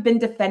from. We have been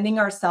defending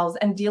ourselves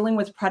and dealing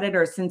with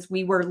predators since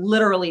we were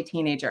literally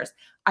teenagers.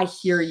 I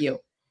hear you.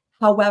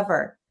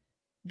 However,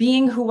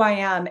 being who I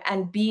am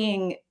and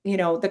being, you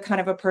know, the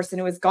kind of a person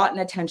who has gotten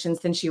attention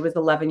since she was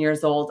 11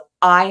 years old,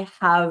 I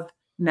have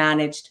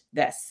managed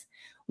this.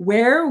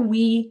 Where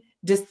we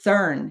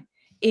discern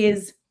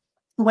is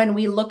when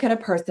we look at a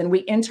person, we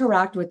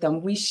interact with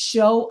them, we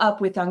show up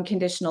with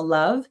unconditional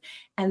love,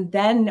 and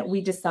then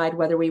we decide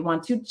whether we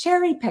want to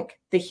cherry pick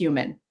the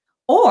human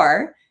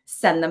or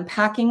send them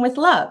packing with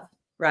love,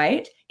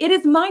 right? It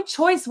is my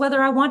choice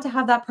whether I want to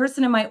have that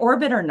person in my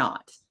orbit or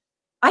not.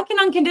 I can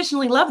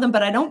unconditionally love them,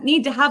 but I don't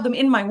need to have them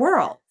in my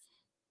world.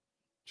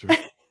 True.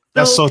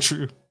 That's so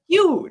true.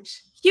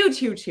 Huge, huge,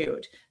 huge,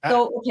 huge.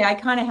 So, okay, I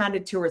kind of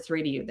handed 2 or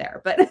 3 to you there,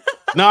 but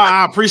no,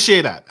 I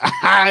appreciate that.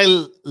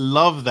 I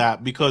love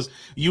that because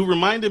you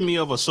reminded me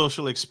of a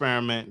social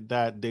experiment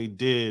that they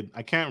did.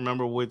 I can't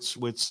remember which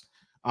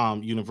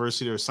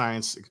university or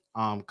science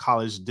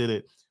college did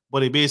it,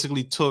 but they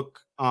basically took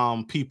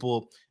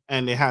people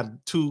and they had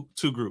two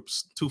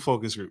groups, 2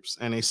 focus groups,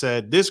 and they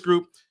said, this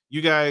group,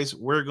 you guys,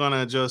 we're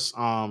gonna just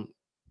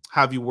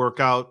have you work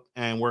out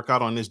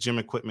on this gym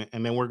equipment,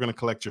 and then we're gonna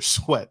collect your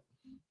sweat.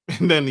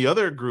 And then the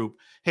other group,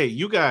 hey,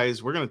 you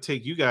guys, we're gonna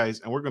take you guys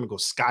and we're gonna go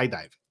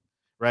skydiving,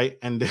 right?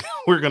 And then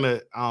we're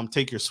gonna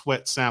take your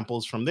sweat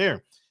samples from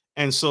there.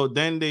 And so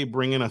then they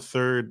bring in a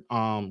third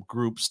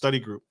study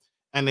group,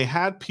 and they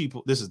had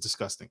people. This is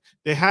disgusting.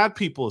 They had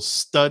people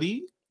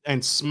study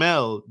and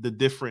smell the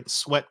different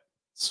sweat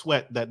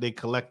that they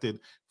collected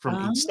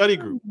from each study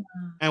group.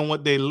 And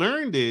what they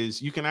learned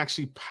is you can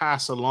actually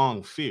pass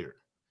along fear.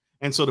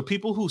 And so the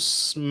people who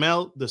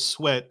smelled the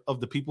sweat of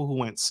the people who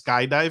went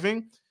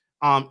skydiving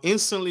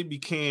instantly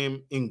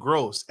became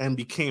engrossed and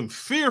became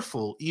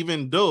fearful,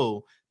 even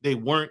though they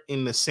weren't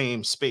in the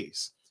same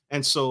space.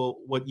 And so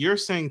what you're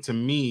saying to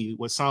me,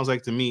 what sounds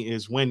like to me,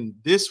 is when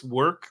this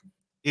work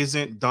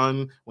isn't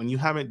done, when you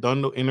haven't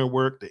done the inner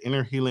work, the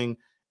inner healing,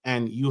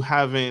 and you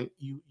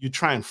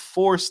try and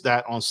force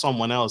that on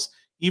someone else,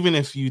 even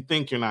if you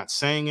think you're not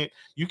saying it,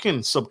 you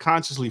can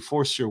subconsciously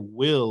force your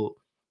will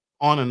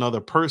on another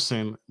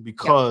person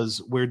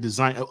because we're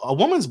designed. A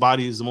woman's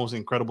body is the most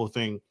incredible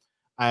thing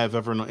I have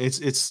ever known. It's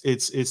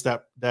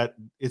that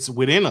it's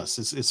within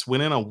us. It's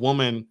within a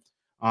woman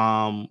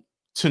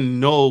to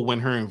know when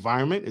her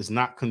environment is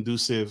not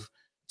conducive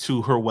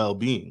to her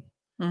well-being.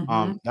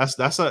 That's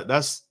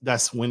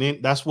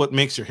what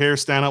makes your hair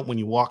stand up when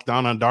you walk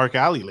down a dark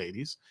alley,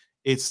 ladies.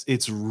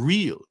 It's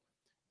real,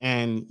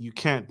 and you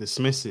can't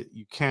dismiss it.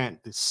 You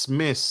can't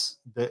dismiss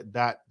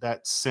that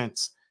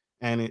sense,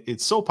 and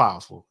it's so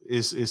powerful.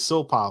 It's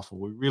so powerful.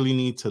 We really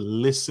need to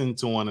listen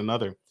to one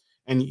another.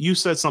 And you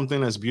said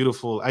something that's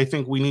beautiful. I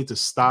think we need to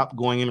stop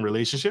going in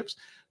relationships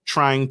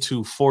trying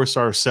to force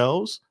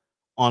ourselves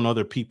on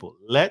other people.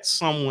 Let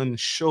someone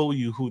show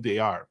you who they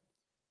are,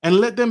 and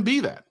let them be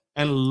that,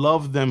 and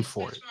love them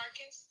for it.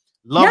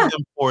 Love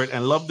them for it,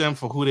 and love them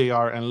for who they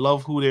are, and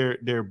love who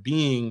they're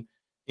being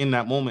in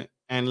that moment,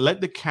 and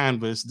let the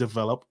canvas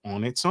develop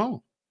on its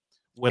own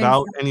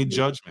without any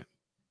judgment.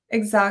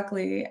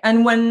 Exactly.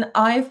 And when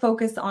I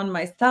focus on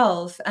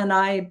myself and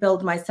I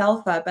build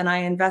myself up and I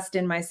invest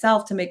in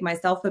myself to make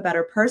myself a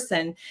better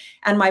person,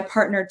 and my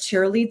partner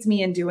cheerleads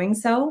me in doing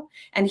so,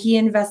 and he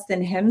invests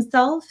in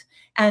himself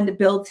and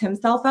builds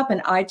himself up,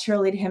 and I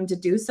cheerlead him to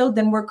do so,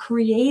 then we're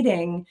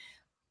creating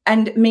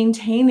and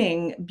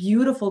maintaining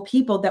beautiful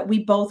people that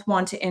we both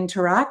want to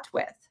interact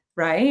with,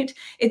 right?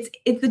 It's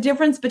the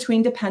difference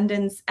between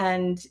dependence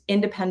and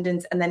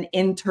independence, and then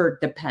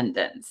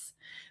interdependence,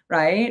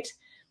 right?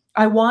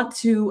 I want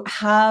to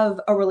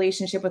have a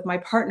relationship with my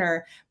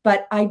partner,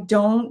 but I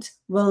don't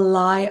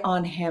rely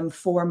on him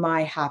for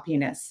my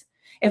happiness.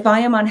 If I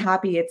am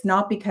unhappy, it's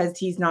not because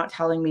he's not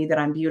telling me that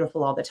I'm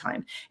beautiful all the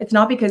time. It's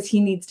not because he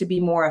needs to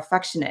be more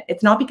affectionate.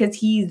 It's not because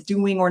he's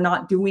doing or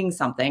not doing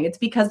something. It's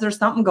because there's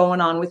something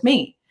going on with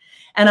me.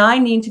 And I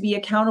need to be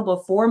accountable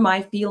for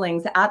my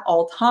feelings at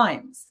all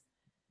times,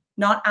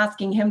 not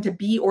asking him to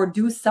be or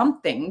do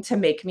something to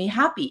make me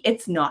happy.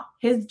 It's not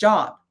his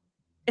job.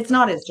 It's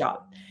not his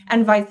job,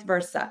 and vice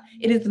versa.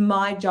 It is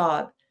my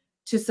job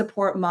to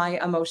support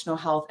my emotional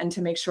health and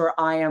to make sure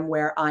I am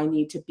where I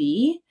need to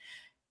be.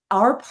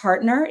 Our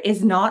partner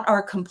is not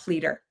our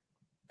completer.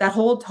 That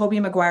whole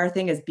Tobey Maguire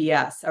thing is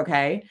BS,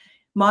 okay?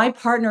 My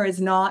partner is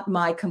not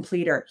my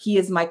completer. He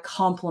is my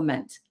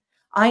complement.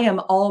 I am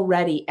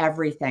already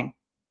everything,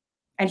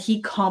 and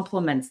he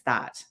complements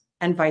that,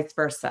 and vice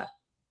versa.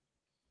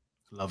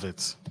 Love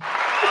it.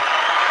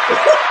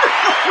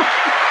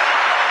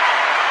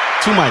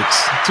 2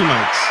 mics, 2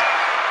 mics.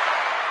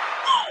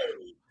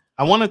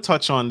 I want to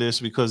touch on this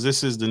because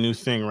this is the new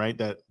thing, right?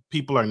 That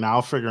people are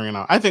now figuring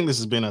out. I think this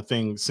has been a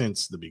thing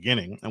since the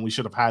beginning, and we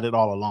should have had it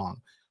all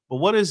along. But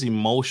what is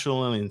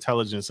emotional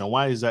intelligence, and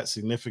why is that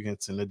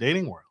significant in the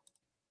dating world?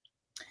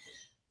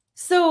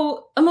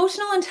 So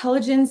emotional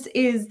intelligence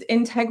is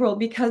integral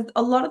because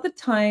a lot of the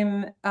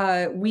time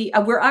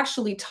we're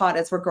actually taught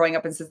as we're growing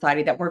up in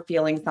society that we're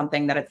feeling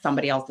something, that it's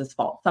somebody else's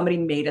fault. Somebody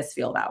made us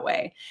feel that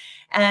way.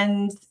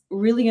 And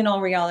really, in all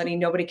reality,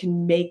 nobody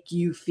can make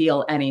you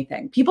feel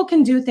anything. People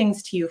can do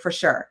things to you for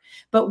sure,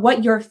 but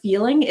what you're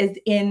feeling is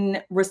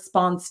in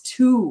response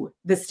to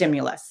the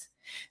stimulus.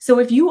 So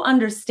if you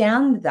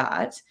understand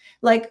that,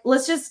 like,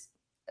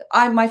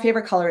 my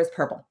favorite color is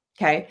purple.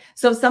 Okay.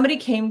 So if somebody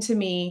came to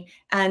me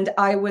and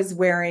I was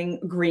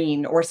wearing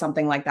green or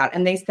something like that,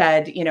 and they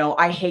said,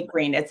 I hate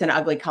green, it's an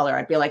ugly color,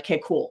 I'd be like,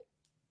 okay, cool.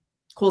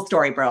 Cool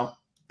story, bro.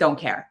 Don't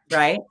care.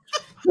 Right.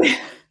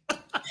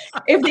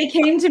 If they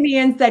came to me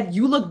and said,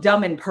 you look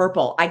dumb in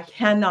purple, I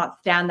cannot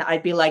stand that.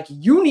 I'd be like,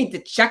 you need to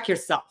check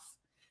yourself.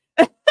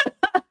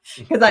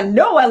 Because I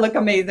know I look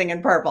amazing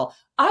in purple.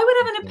 I would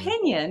have an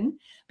opinion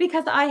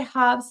because I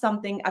have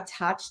something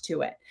attached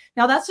to it.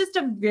 Now, that's just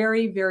a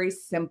very, very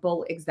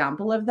simple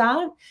example of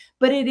that,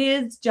 but it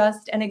is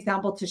just an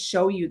example to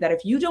show you that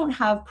if you don't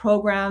have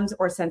programs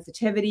or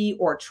sensitivity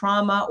or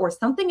trauma or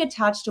something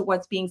attached to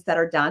what's being said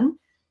or done,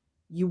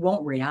 you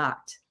won't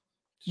react.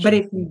 Sure. But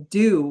if you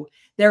do,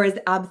 there is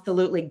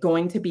absolutely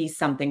going to be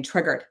something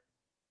triggered.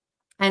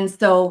 And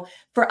so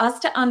for us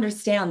to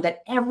understand that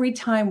every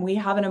time we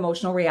have an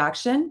emotional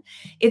reaction,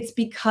 it's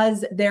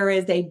because there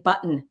is a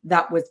button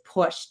that was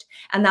pushed,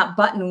 and that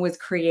button was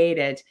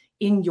created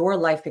in your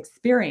life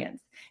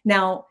experience.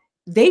 Now,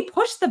 they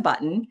push the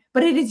button,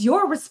 but it is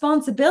your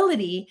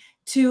responsibility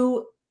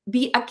to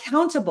be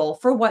accountable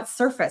for what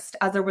surfaced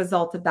as a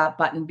result of that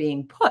button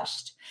being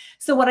pushed.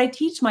 So what I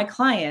teach my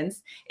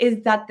clients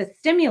is that the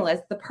stimulus,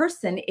 the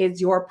person, is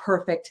your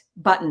perfect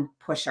button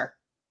pusher.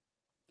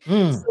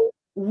 So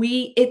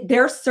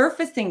they're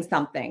surfacing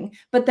something,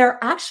 but they're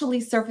actually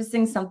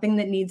surfacing something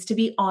that needs to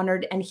be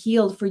honored and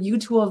healed for you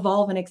to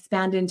evolve and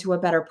expand into a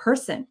better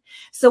person.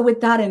 So with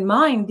that in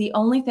mind, the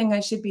only thing I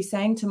should be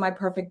saying to my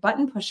perfect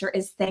button pusher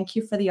is thank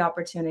you for the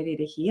opportunity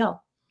to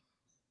heal.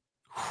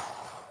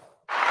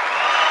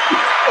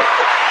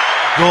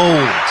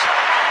 Gold.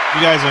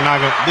 You guys are not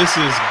going, this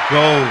is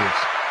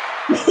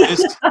gold.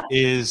 This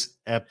is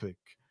epic.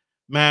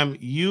 Ma'am,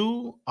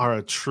 you are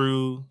a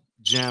true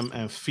gem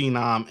and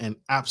phenom and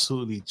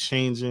absolutely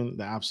changing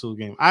the absolute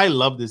game. I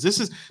love this.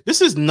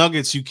 This is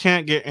nuggets you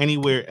can't get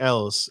anywhere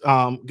else.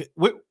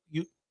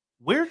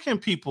 Where can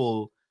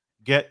people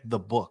get the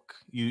book?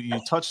 You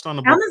touched on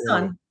the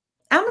book.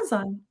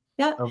 Amazon.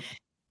 Yeah.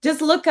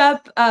 Just look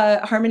up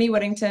Harmony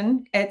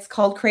Woodington. It's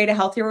called Create a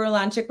Healthier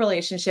Romantic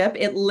Relationship.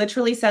 It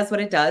literally says what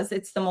it does.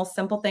 It's the most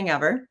simple thing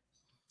ever.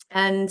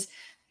 And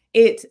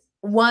it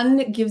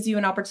gives you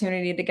an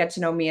opportunity to get to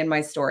know me and my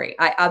story.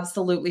 I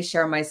absolutely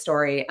share my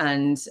story,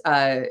 and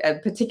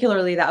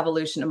particularly the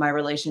evolution of my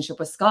relationship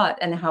with Scott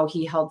and how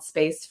he held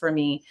space for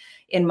me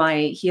in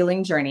my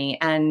healing journey.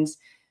 And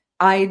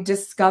I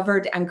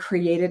discovered and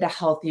created a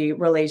healthy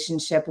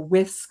relationship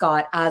with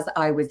Scott as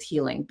I was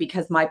healing,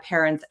 because my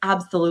parents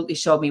absolutely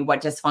showed me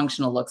what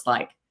dysfunctional looks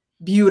like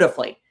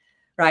beautifully,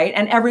 right?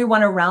 And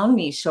everyone around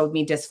me showed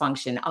me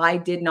dysfunction. I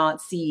did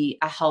not see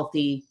a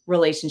healthy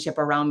relationship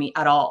around me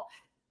at all.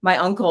 My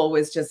uncle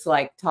was just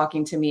like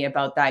talking to me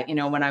about that,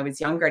 when I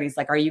was younger, and he's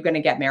like, are you going to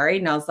get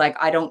married? And I was like,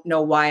 I don't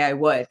know why I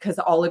would, because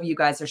all of you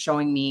guys are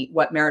showing me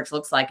what marriage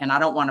looks like and I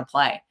don't want to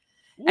play.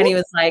 And he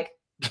was like,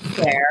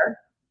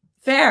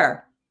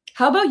 fair.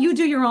 How about you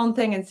do your own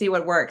thing and see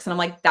what works? And I'm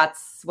like,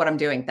 that's what I'm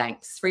doing.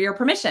 Thanks for your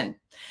permission.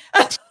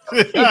 I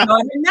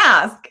didn't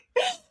ask.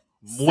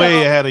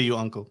 Way ahead of you,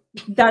 uncle.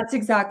 That's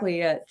exactly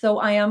it. So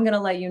I am going to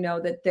let you know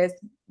that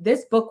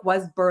this book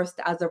was birthed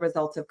as a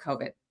result of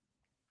COVID,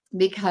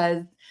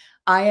 because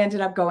I ended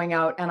up going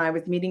out and I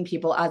was meeting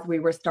people as we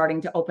were starting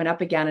to open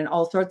up again, and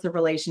all sorts of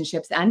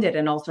relationships ended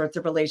and all sorts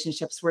of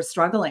relationships were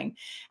struggling.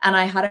 And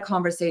I had a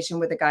conversation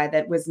with a guy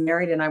that was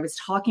married, and I was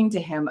talking to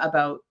him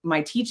about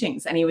my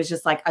teachings, and he was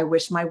just like, I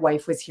wish my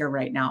wife was here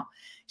right now.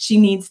 She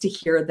needs to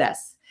hear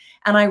this.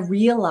 And I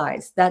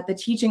realized that the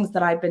teachings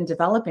that I've been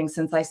developing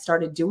since I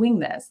started doing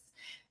this,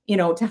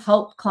 to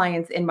help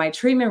clients in my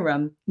treatment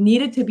room,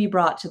 needed to be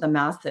brought to the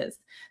masses.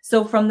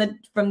 So from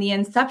the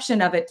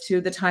inception of it to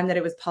the time that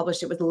it was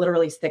published, it was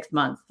literally 6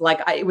 months.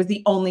 It was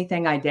the only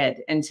thing I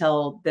did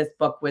until this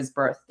book was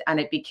birthed, and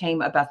it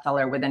became a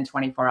bestseller within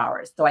 24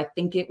 hours. So I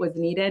think it was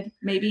needed,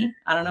 maybe.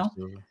 I don't know.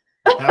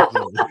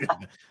 Absolutely.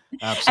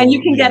 Absolutely. And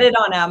you can get it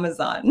on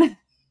Amazon.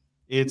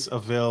 It's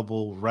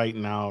available right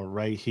now,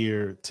 right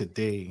here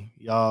today.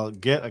 Y'all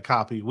get a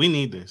copy. We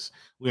need this.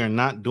 We are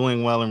not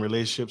doing well in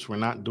relationships. We're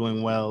not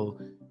doing well.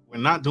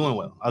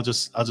 I'll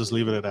just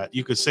leave it at that.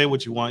 You could say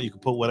what you want. You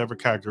could put whatever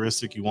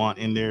characteristic you want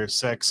in there: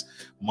 sex,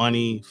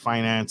 money,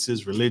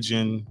 finances,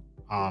 religion.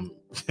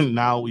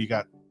 Now we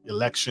got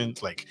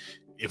elections. Like,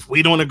 if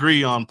we don't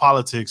agree on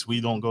politics,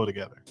 we don't go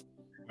together.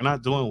 We're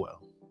not doing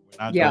well.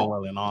 We're not doing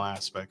well in all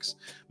aspects.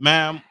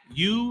 Ma'am,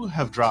 you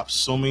have dropped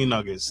so many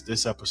nuggets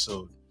this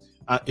episode.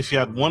 If you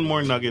had one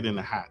more nugget in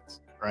the hat,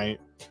 right?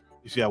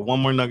 If you had one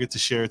more nugget to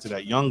share to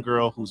that young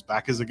girl whose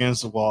back is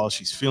against the wall,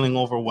 she's feeling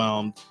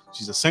overwhelmed.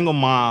 She's a single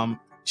mom.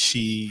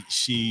 She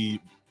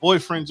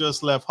boyfriend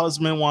just left,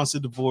 husband wants a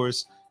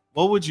divorce.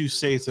 What would you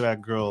say to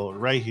that girl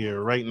right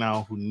here, right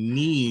now, who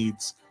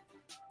needs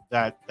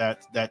that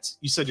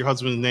you said your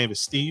husband's name is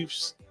Steve?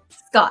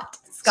 Scott.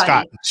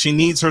 Scott. She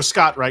needs her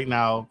Scott right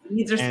now.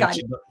 Needs her Scott.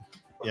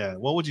 Yeah.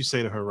 What would you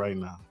say to her right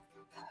now?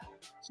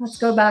 Let's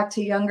go back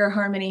to younger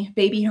Harmony,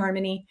 baby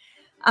Harmony.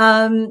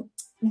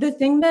 The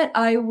thing that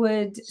I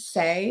would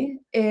say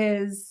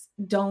is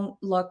don't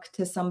look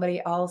to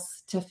somebody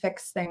else to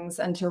fix things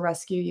and to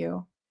rescue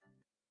you.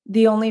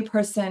 The only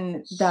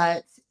person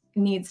that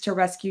needs to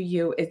rescue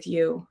you is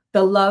you.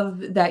 The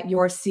love that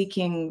you're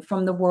seeking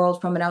from the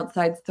world, from an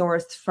outside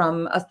source,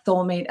 from a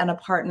soulmate and a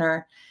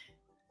partner,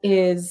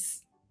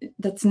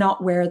 that's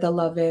not where the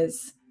love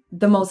is.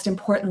 The most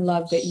important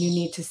love that you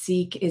need to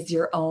seek is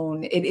your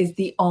own. It is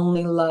the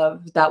only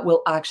love that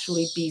will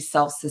actually be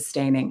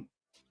self-sustaining.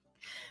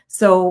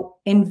 So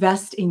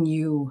invest in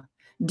you.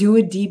 Do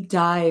a deep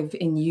dive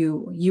in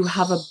you. You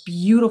have a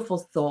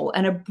beautiful soul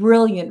and a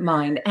brilliant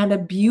mind and a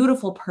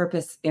beautiful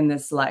purpose in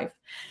this life.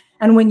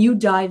 And when you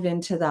dive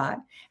into that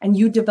and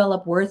you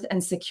develop worth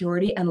and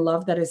security and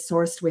love that is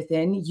sourced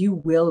within, you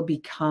will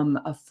become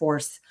a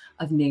force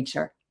of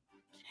nature.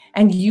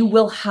 And you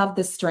will have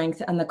the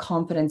strength and the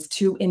confidence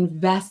to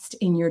invest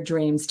in your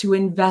dreams, to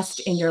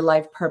invest in your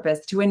life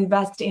purpose, to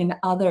invest in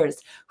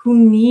others who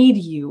need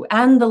you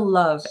and the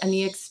love and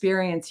the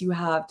experience you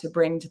have to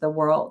bring to the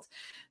world.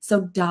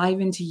 So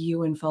dive into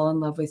you and fall in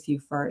love with you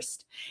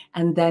first,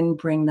 and then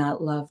bring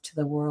that love to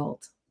the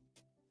world.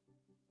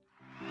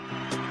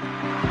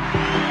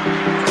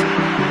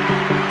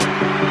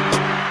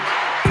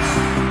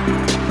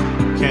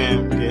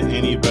 Can't get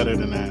any better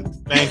than that.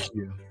 Thank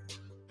you.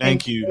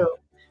 Thank you.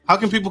 How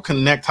can people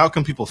connect? How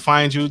can people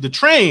find you? The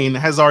train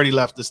has already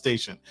left the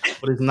station,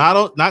 but it's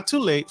not too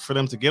late for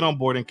them to get on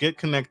board and get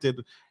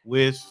connected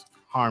with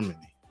Harmony.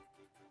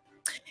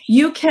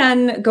 You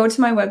can go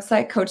to my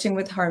website,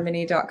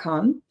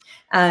 coachingwithharmony.com,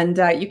 and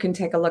you can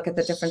take a look at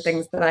the different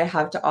things that I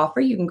have to offer.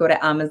 You can go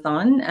to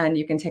Amazon and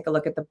you can take a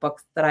look at the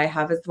books that I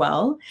have as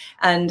well.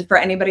 And for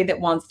anybody that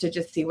wants to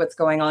just see what's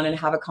going on and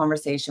have a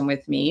conversation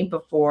with me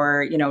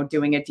before,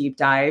 doing a deep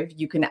dive,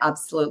 you can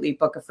absolutely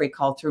book a free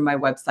call through my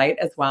website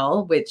as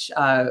well, which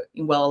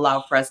will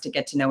allow for us to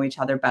get to know each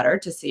other better,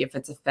 to see if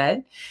it's a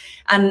fit.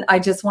 And I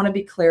just want to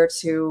be clear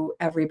to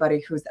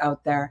everybody who's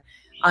out there.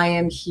 I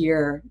am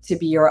here to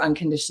be your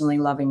unconditionally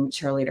loving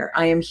cheerleader.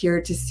 I am here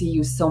to see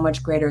you so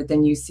much greater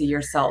than you see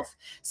yourself,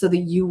 so that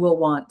you will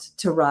want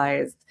to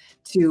rise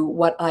to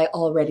what I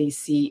already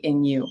see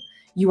in you.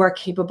 You are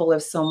capable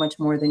of so much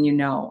more than you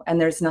know. And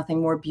there's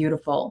nothing more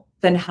beautiful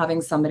than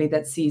having somebody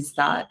that sees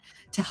that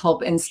to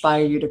help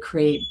inspire you to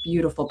create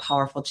beautiful,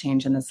 powerful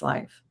change in this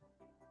life.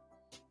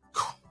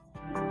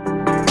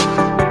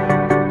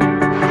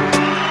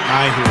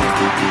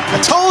 I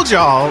told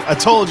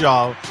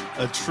y'all,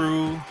 a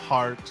true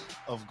heart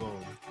of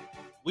gold.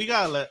 We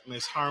gotta let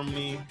Miss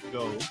Harmony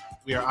go.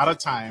 We are out of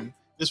time.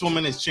 This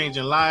woman is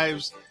changing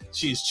lives.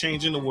 She is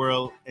changing the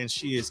world, and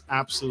she is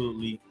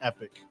absolutely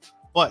epic.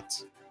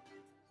 But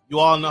you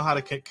all know how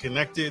to get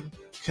connected.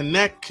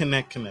 Connect,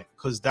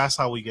 because that's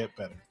how we get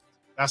better.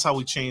 That's how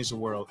we change the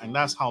world, and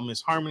that's how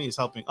Miss Harmony is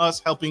helping us,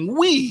 helping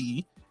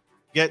we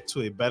get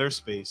to a better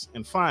space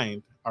and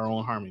find our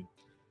own harmony.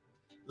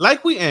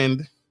 Like we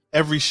end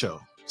every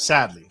show,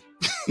 sadly.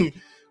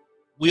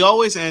 We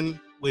always end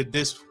with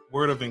this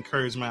word of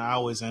encouragement. I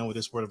always end with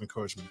this word of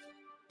encouragement.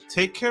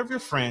 Take care of your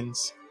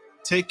friends,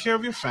 take care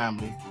of your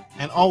family,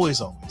 and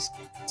always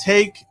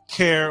take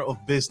care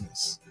of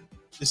business.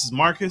 This is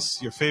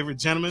Marcus, your favorite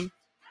gentleman,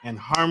 and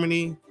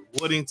Harmony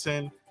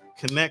Woodington.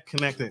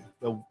 Connected.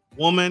 The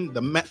woman,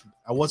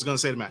 I wasn't going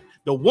to say the man,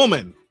 the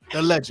woman,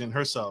 the legend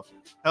herself,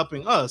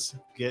 helping us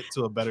get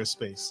to a better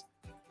space.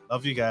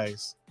 Love you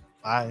guys.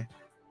 Bye.